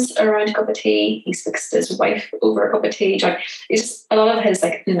decisions around a cup of tea. He's fixed his wife over a cup of tea. It's just a lot of his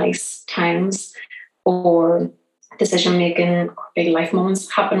like nice times or decision making, big life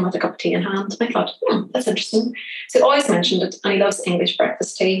moments happen with a cup of tea in hand. And I thought, that's interesting. So he always mentioned it, and he loves English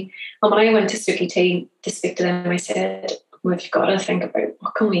breakfast tea. And when I went to Suki Tea to speak to them, I said, we've got to think about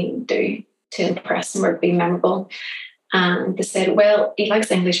what can we do to impress him or be memorable. And they said, well, he likes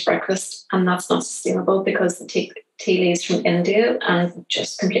English breakfast, and that's not sustainable because the tea leaves from India and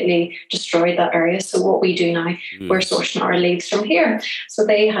just completely destroyed that area. So what we do now, we're sourcing our leaves from here. So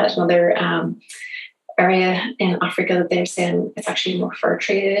they had another area in Africa that they're saying it's actually more fair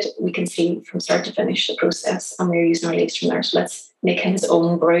traded. We can see from start to finish the process, and we're using our leaves from there. So let's make him his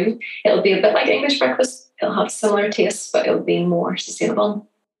own brew. It'll be a bit like English breakfast. It'll have similar tastes, but it'll be more sustainable.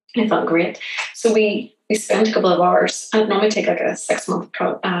 I thought great. So we spent a couple of hours, and it normally take like a 6-month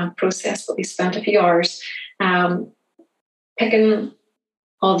process, but we spent a few hours picking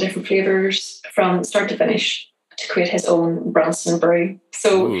all the different flavors from start to finish to create his own Branson brew.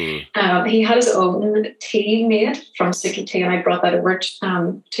 So he had his own tea made from Suki Tea, and I brought that over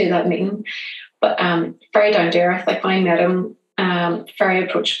to that meeting. But very down to earth. Like when I met him, very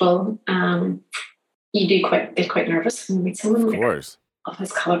approachable. You do get quite nervous when you meet someone of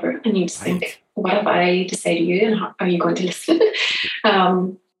his caliber, and you just think, what have I to say to you, and how are you going to listen?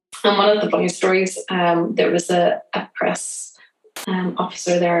 And one of the funny stories, there was a press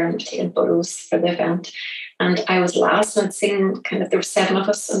officer there taking photos for the event, and I was last, and I'd seen there were 7 of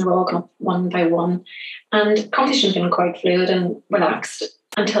us, and they were all going up one by one, and competition had been quite fluid and relaxed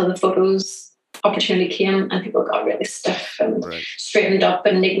until the photos opportunity came, and people got really stiff and straightened up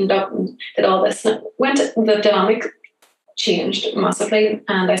and neatened up and did all this. And the dynamic changed massively,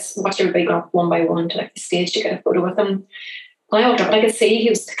 and I watched everybody go up one by one to the stage to get a photo with him. When I walked up, and I could see he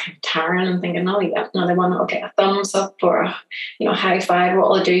was kind of tiring and thinking, oh yeah, another one, okay, a thumbs up or a high five, what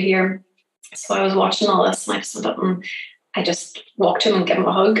will I do here? So I was watching all this, and I just went up and I just walked to him and gave him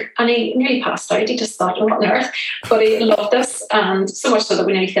a hug, and he nearly passed out. He just thought, what on earth? But he loved us, and so much so that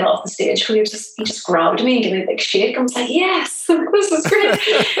we nearly fell off the stage. He just grabbed me and gave me a big shake. I was like, yes, this is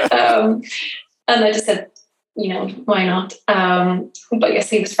great. And I just said, why not? But yes,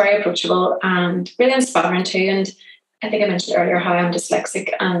 he was very approachable and really inspiring too. And I think I mentioned earlier how I'm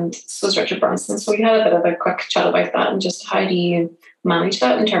dyslexic, and so is Richard Branson. So we had a bit of a quick chat about that, and just how do you manage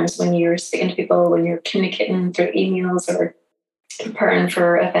that in terms of when you're speaking to people, when you're communicating through emails or preparing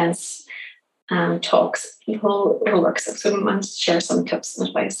for events and talks, the whole works. So we managed to share some tips and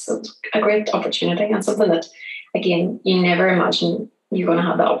advice. So it's a great opportunity, and something that, again, you never imagine you're going to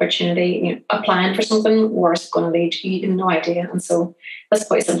have that opportunity. Applying for something, where's it going to lead? You have no idea. And so that's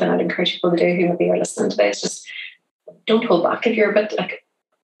probably something I'd encourage people to do who maybe are listening today. It's just don't hold back. If you're a bit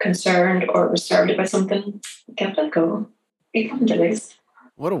concerned or reserved about something, give it a go.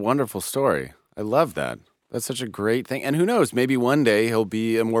 What a wonderful story. I love that. That's such a great thing. And who knows, maybe one day he'll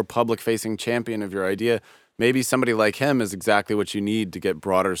be a more public-facing champion of your idea. Maybe somebody like him is exactly what you need to get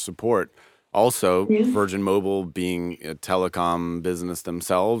broader support. Also, Virgin Mobile being a telecom business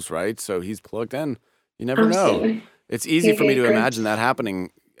themselves, right? So he's plugged in. You never know. It's easy for me to imagine that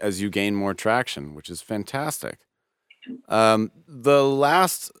happening as you gain more traction, which is fantastic. I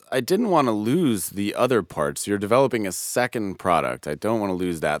didn't want to lose the other parts. You're developing a second product. I don't want to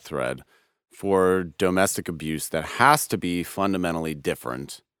lose that thread for domestic abuse that has to be fundamentally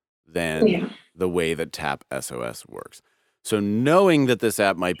different than the way that Tap SOS works. So knowing that this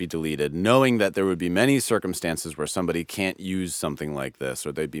app might be deleted, knowing that there would be many circumstances where somebody can't use something like this,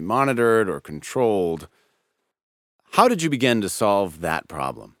 or they'd be monitored or controlled, how did you begin to solve that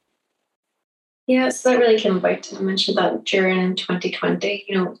problem? Yeah, so that really came about. I mentioned that during 2020,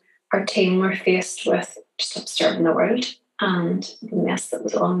 our team were faced with just observing the world and the mess that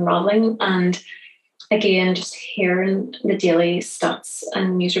was unraveling. And again, just hearing the daily stats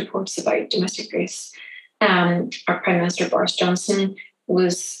and news reports about domestic abuse. Our Prime Minister, Boris Johnson,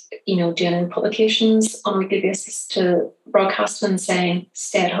 was, doing publications on a weekly basis to broadcast and saying,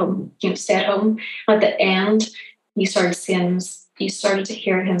 stay at home, stay at home. At the end, you started to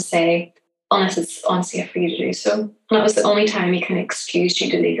hear him say, unless it's unsafe for you to do so. And that was the only time he kind of excused you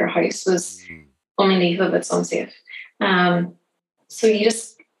to leave your house, was only leave if it's unsafe. So you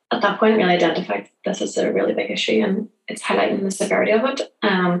just, at that point, really identified this is a really big issue, and it's highlighting the severity of it.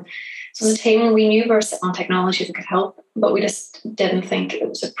 So as a team, we knew we were sitting on technology that could help, but we just didn't think it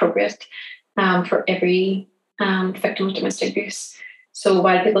was appropriate for every victim of domestic abuse. So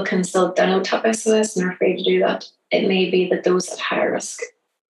while people can still download TAP SOS and are free to do that, it may be that those at higher risk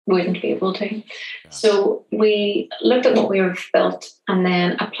wouldn't be able to. Yeah. So we looked at what we have built and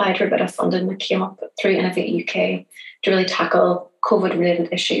then applied for a bit of funding that came up through Innovate UK to really tackle COVID-related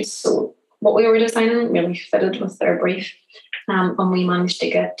issues. So what we were designing really fitted with their brief, and we managed to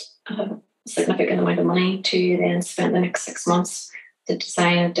get a significant amount of money to then spend the next 6 months to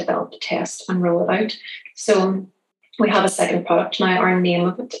design, develop, test, and roll it out. So we have a second product now. Our name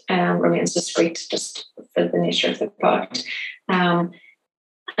of it remains discreet, just for the nature of the product.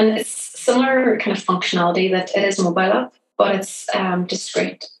 And it's similar kind of functionality, that it is a mobile app, but it's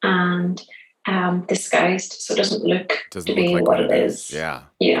discreet and disguised, so it doesn't look like what it is. Yeah.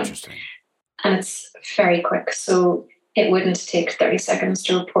 Interesting. And it's very quick, so it wouldn't take 30 seconds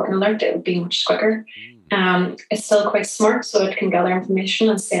to report an alert. It would be much quicker. It's still quite smart, so it can gather information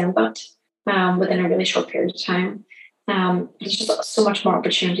and send that within a really short period of time. There's just so much more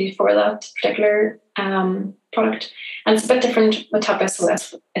opportunity for that particular product. And it's a bit different with TAP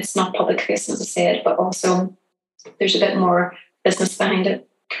SOS. It's not public facing, as I said, but also there's a bit more business behind it.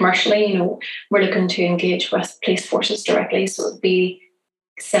 Commercially, we're looking to engage with police forces directly, so it would be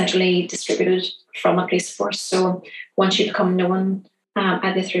centrally distributed from a police force. So once you become known,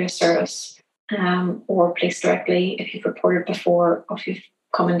 either through a service or police directly, if you've reported before or if you've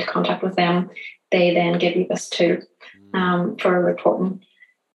come into contact with them, they then give you this tool for reporting.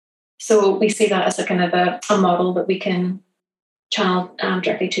 So we see that as a kind of a model that we can channel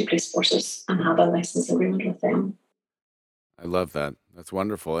directly to police forces and have a license agreement with them. I love that. That's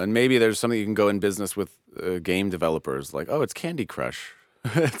wonderful. And maybe there's something you can go in business with game developers, like, oh, it's Candy Crush.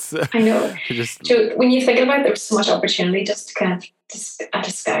 I know. So when you think about it, there's so much opportunity just to kind of a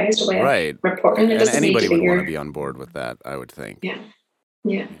disguised way of reporting. And anybody would want to be on board with that, I would think.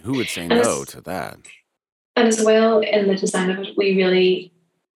 Yeah. Who would say no to that? And as well, in the design of it,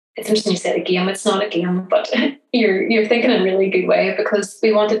 it's interesting you said a game. It's not a game, but you're thinking in a really good way, because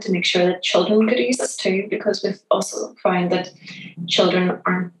we wanted to make sure that children could use this too, because we've also found that children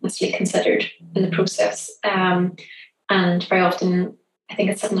aren't necessarily considered in the process. And very often, I think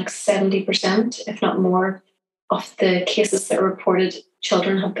it's something like 70%, if not more, of the cases that are reported,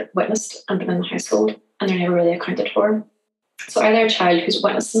 children have witnessed and been in the household, and they're never really accounted for. So either a child who's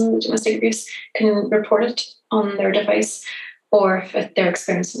witnessing domestic abuse can report it on their device, or if they're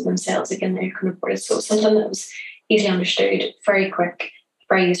experiencing it themselves, again, they can report it. So something that was easily understood, very quick,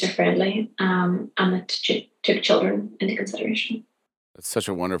 very user-friendly, and that took children into consideration. That's such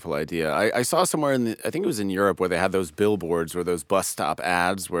a wonderful idea. I saw somewhere I think it was in Europe, where they had those billboards or those bus stop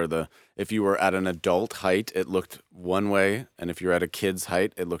ads where if you were at an adult height, it looked one way, and if you're at a kid's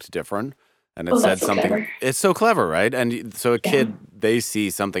height, it looked different. And it said something. Clever. It's so clever, right? And so a kid, they see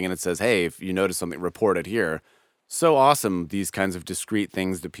something and it says, hey, if you notice something, report it here. So awesome, these kinds of discrete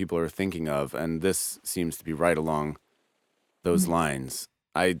things that people are thinking of. And this seems to be right along those lines.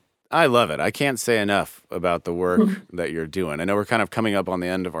 I love it. I can't say enough about the work that you're doing. I know we're kind of coming up on the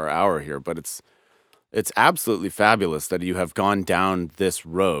end of our hour here, but it's absolutely fabulous that you have gone down this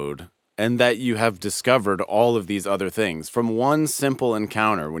road and that you have discovered all of these other things from one simple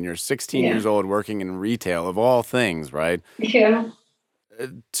encounter when you're 16 years old working in retail, of all things, right? Yeah.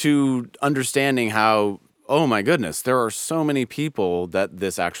 To understanding how, oh my goodness, there are so many people that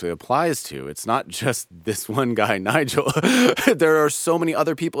this actually applies to. It's not just this one guy, Nigel. There are so many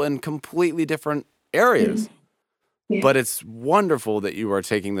other people in completely different areas. Yeah. But it's wonderful that you are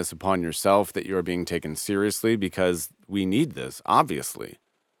taking this upon yourself, that you are being taken seriously, because we need this, obviously.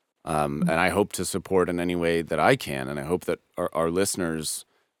 And I hope to support in any way that I can. And I hope that our listeners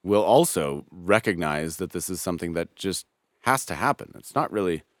will also recognize that this is something that just has to happen. It's not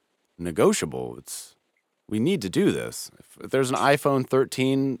really negotiable. We need to do this. If there's an iPhone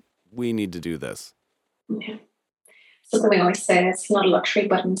 13, we need to do this. Yeah. Something we always say, it's not a luxury,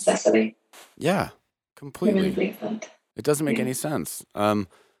 but a necessity. Yeah, completely. I really believe that. It doesn't make any sense. Well,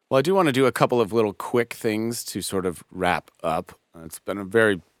 I do want to do a couple of little quick things to sort of wrap up. It's been a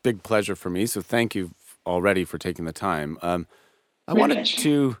very big pleasure for me, so thank you already for taking the time. I wanted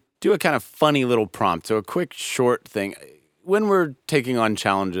to do a kind of funny little prompt, so a quick, short thing. when we're taking on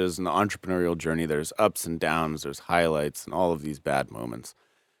challenges in the entrepreneurial journey, there's ups and downs, there's highlights, and all of these bad moments.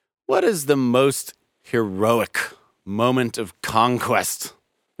 What is the most heroic moment of conquest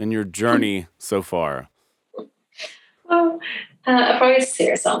in your journey so far? Well, a probably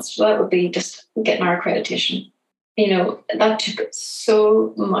serious answer to that would be just getting our accreditation. That took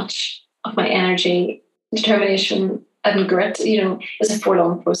so much of my energy, determination, and grit. It was a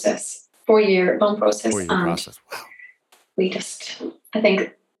 4-year-long process. 4-year long process. 4-year process. Wow. We just, I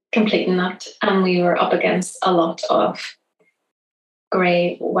think, completing that, and we were up against a lot of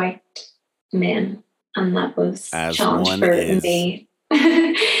grey, white men, and that was a challenge for me.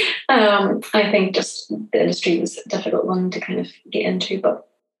 I think just the industry was a difficult one to kind of get into, but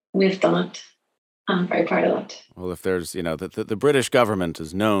we've done it. I'm very proud of that. Well, if there's, the British government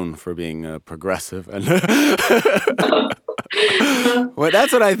is known for being progressive, and well,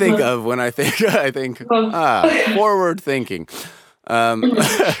 that's what I think of when I think forward thinking.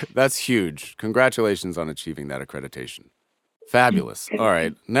 That's huge. Congratulations on achieving that accreditation. Fabulous. All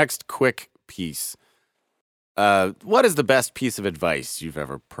right, next quick piece. What is the best piece of advice you've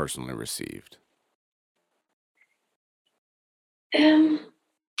ever personally received? I've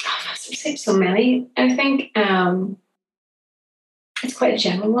received so many. I think it's quite a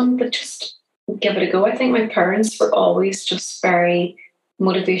general one, but just give it a go. I think my parents were always just very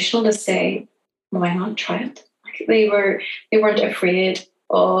motivational to say, why not try it? Like they weren't afraid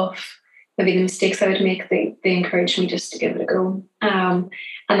of maybe the mistakes I would make. They encouraged me just to give it a go. And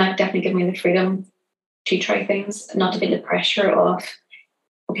that definitely gave me the freedom to try things, not to be the pressure of,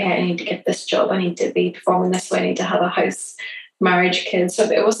 okay, I need to get this job, I need to be performing this way, I need to have a house, marriage, kids. So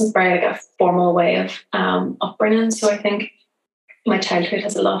it wasn't very like a formal way of upbringing. So I think my childhood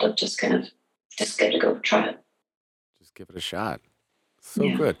has a lot of just kind of just give it a go, try it. Just give it a shot.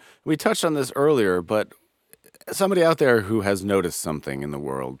 So good. We touched on this earlier, but somebody out there who has noticed something in the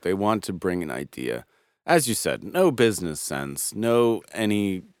world, they want to bring an idea. As you said, no business sense,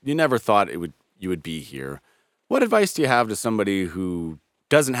 you never thought you would be here. What advice do you have to somebody who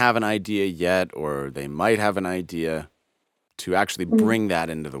doesn't have an idea yet, or they might have an idea, to actually bring that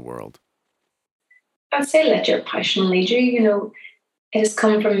into the world? I'd say let your passion lead you. It has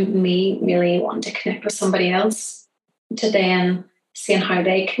come from me really wanting to connect with somebody else to then seeing how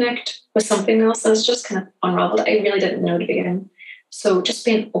they connect with something else. And it's just kind of unraveled. I really didn't know to begin. So just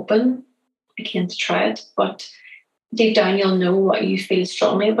being open, again, to try it. But deep down, you'll know what you feel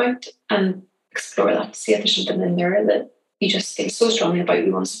strongly about and explore that. See if there's something in there that you just feel so strongly about,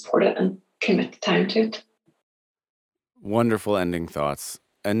 you want to support it and commit the time to it. Wonderful ending thoughts.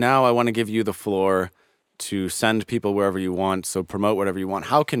 And now I want to give you the floor to send people wherever you want, so promote whatever you want.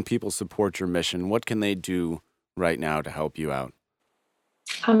 How can people support your mission? What can they do right now to help you out?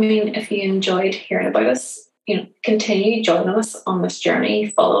 I mean, if you enjoyed hearing about us, continue joining us on this journey.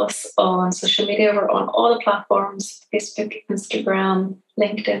 Follow us on social media. We're on all the platforms, Facebook, Instagram,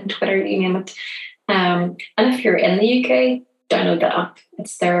 LinkedIn, Twitter, you name it. And if you're in the UK, download the app.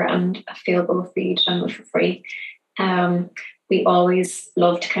 It's there and available for you to download for free. We always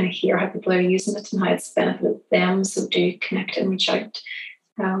love to kind of hear how people are using it and how it's benefited them. So do connect and reach out.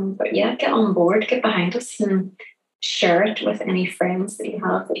 But yeah, get on board, get behind us and share it with any friends that you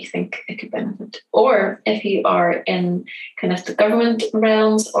have that you think it could benefit. Or if you are in kind of the government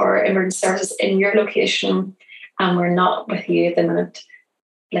realms or emergency services in your location and we're not with you at the minute,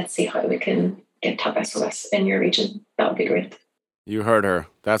 let's see how we can get TAP SOS in your region. That would be great. You heard her.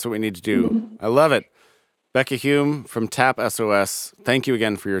 That's what we need to do. Mm-hmm. I love it. Becca Hume from TAP SOS, thank you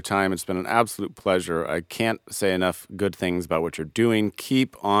again for your time. It's been an absolute pleasure. I can't say enough good things about what you're doing.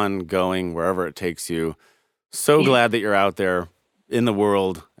 Keep on going wherever it takes you. So glad that you're out there in the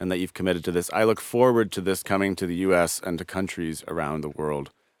world and that you've committed to this. I look forward to this coming to the U.S. and to countries around the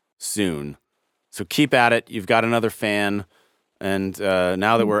world soon. So keep at it. You've got another fan. And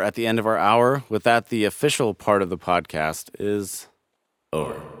now that we're at the end of our hour, with that, the official part of the podcast is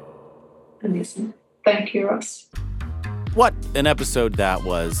over. Amazing. Thank you, Ross. What an episode that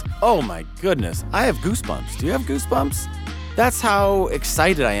was. Oh my goodness. I have goosebumps. Do you have goosebumps? That's how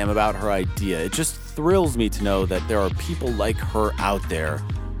excited I am about her idea. It just thrills me to know that there are people like her out there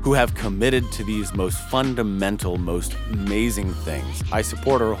who have committed to these most fundamental, most amazing things. I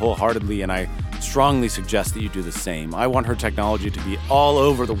support her wholeheartedly, and I strongly suggest that you do the same. I want her technology to be all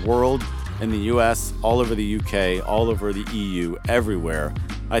over the world, in the US, all over the UK, all over the EU, everywhere.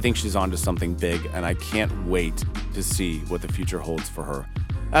 I think she's onto something big, and I can't wait to see what the future holds for her.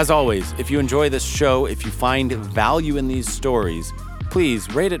 As always, if you enjoy this show, if you find value in these stories, please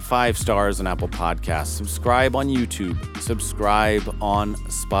rate it 5 stars on Apple Podcasts, subscribe on YouTube, subscribe on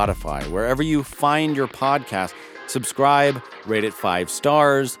Spotify. Wherever you find your podcast, Subscribe, rate it 5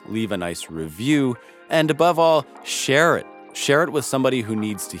 stars, leave a nice review, and above all, share it. Share it with somebody who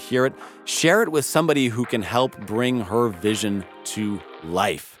needs to hear it. Share it with somebody who can help bring her vision to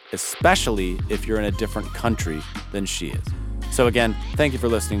life, especially if you're in a different country than she is. So again, thank you for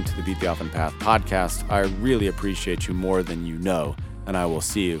listening to the Beat the Often Path podcast. I really appreciate you more than you know, and I will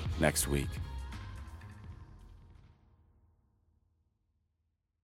see you next week.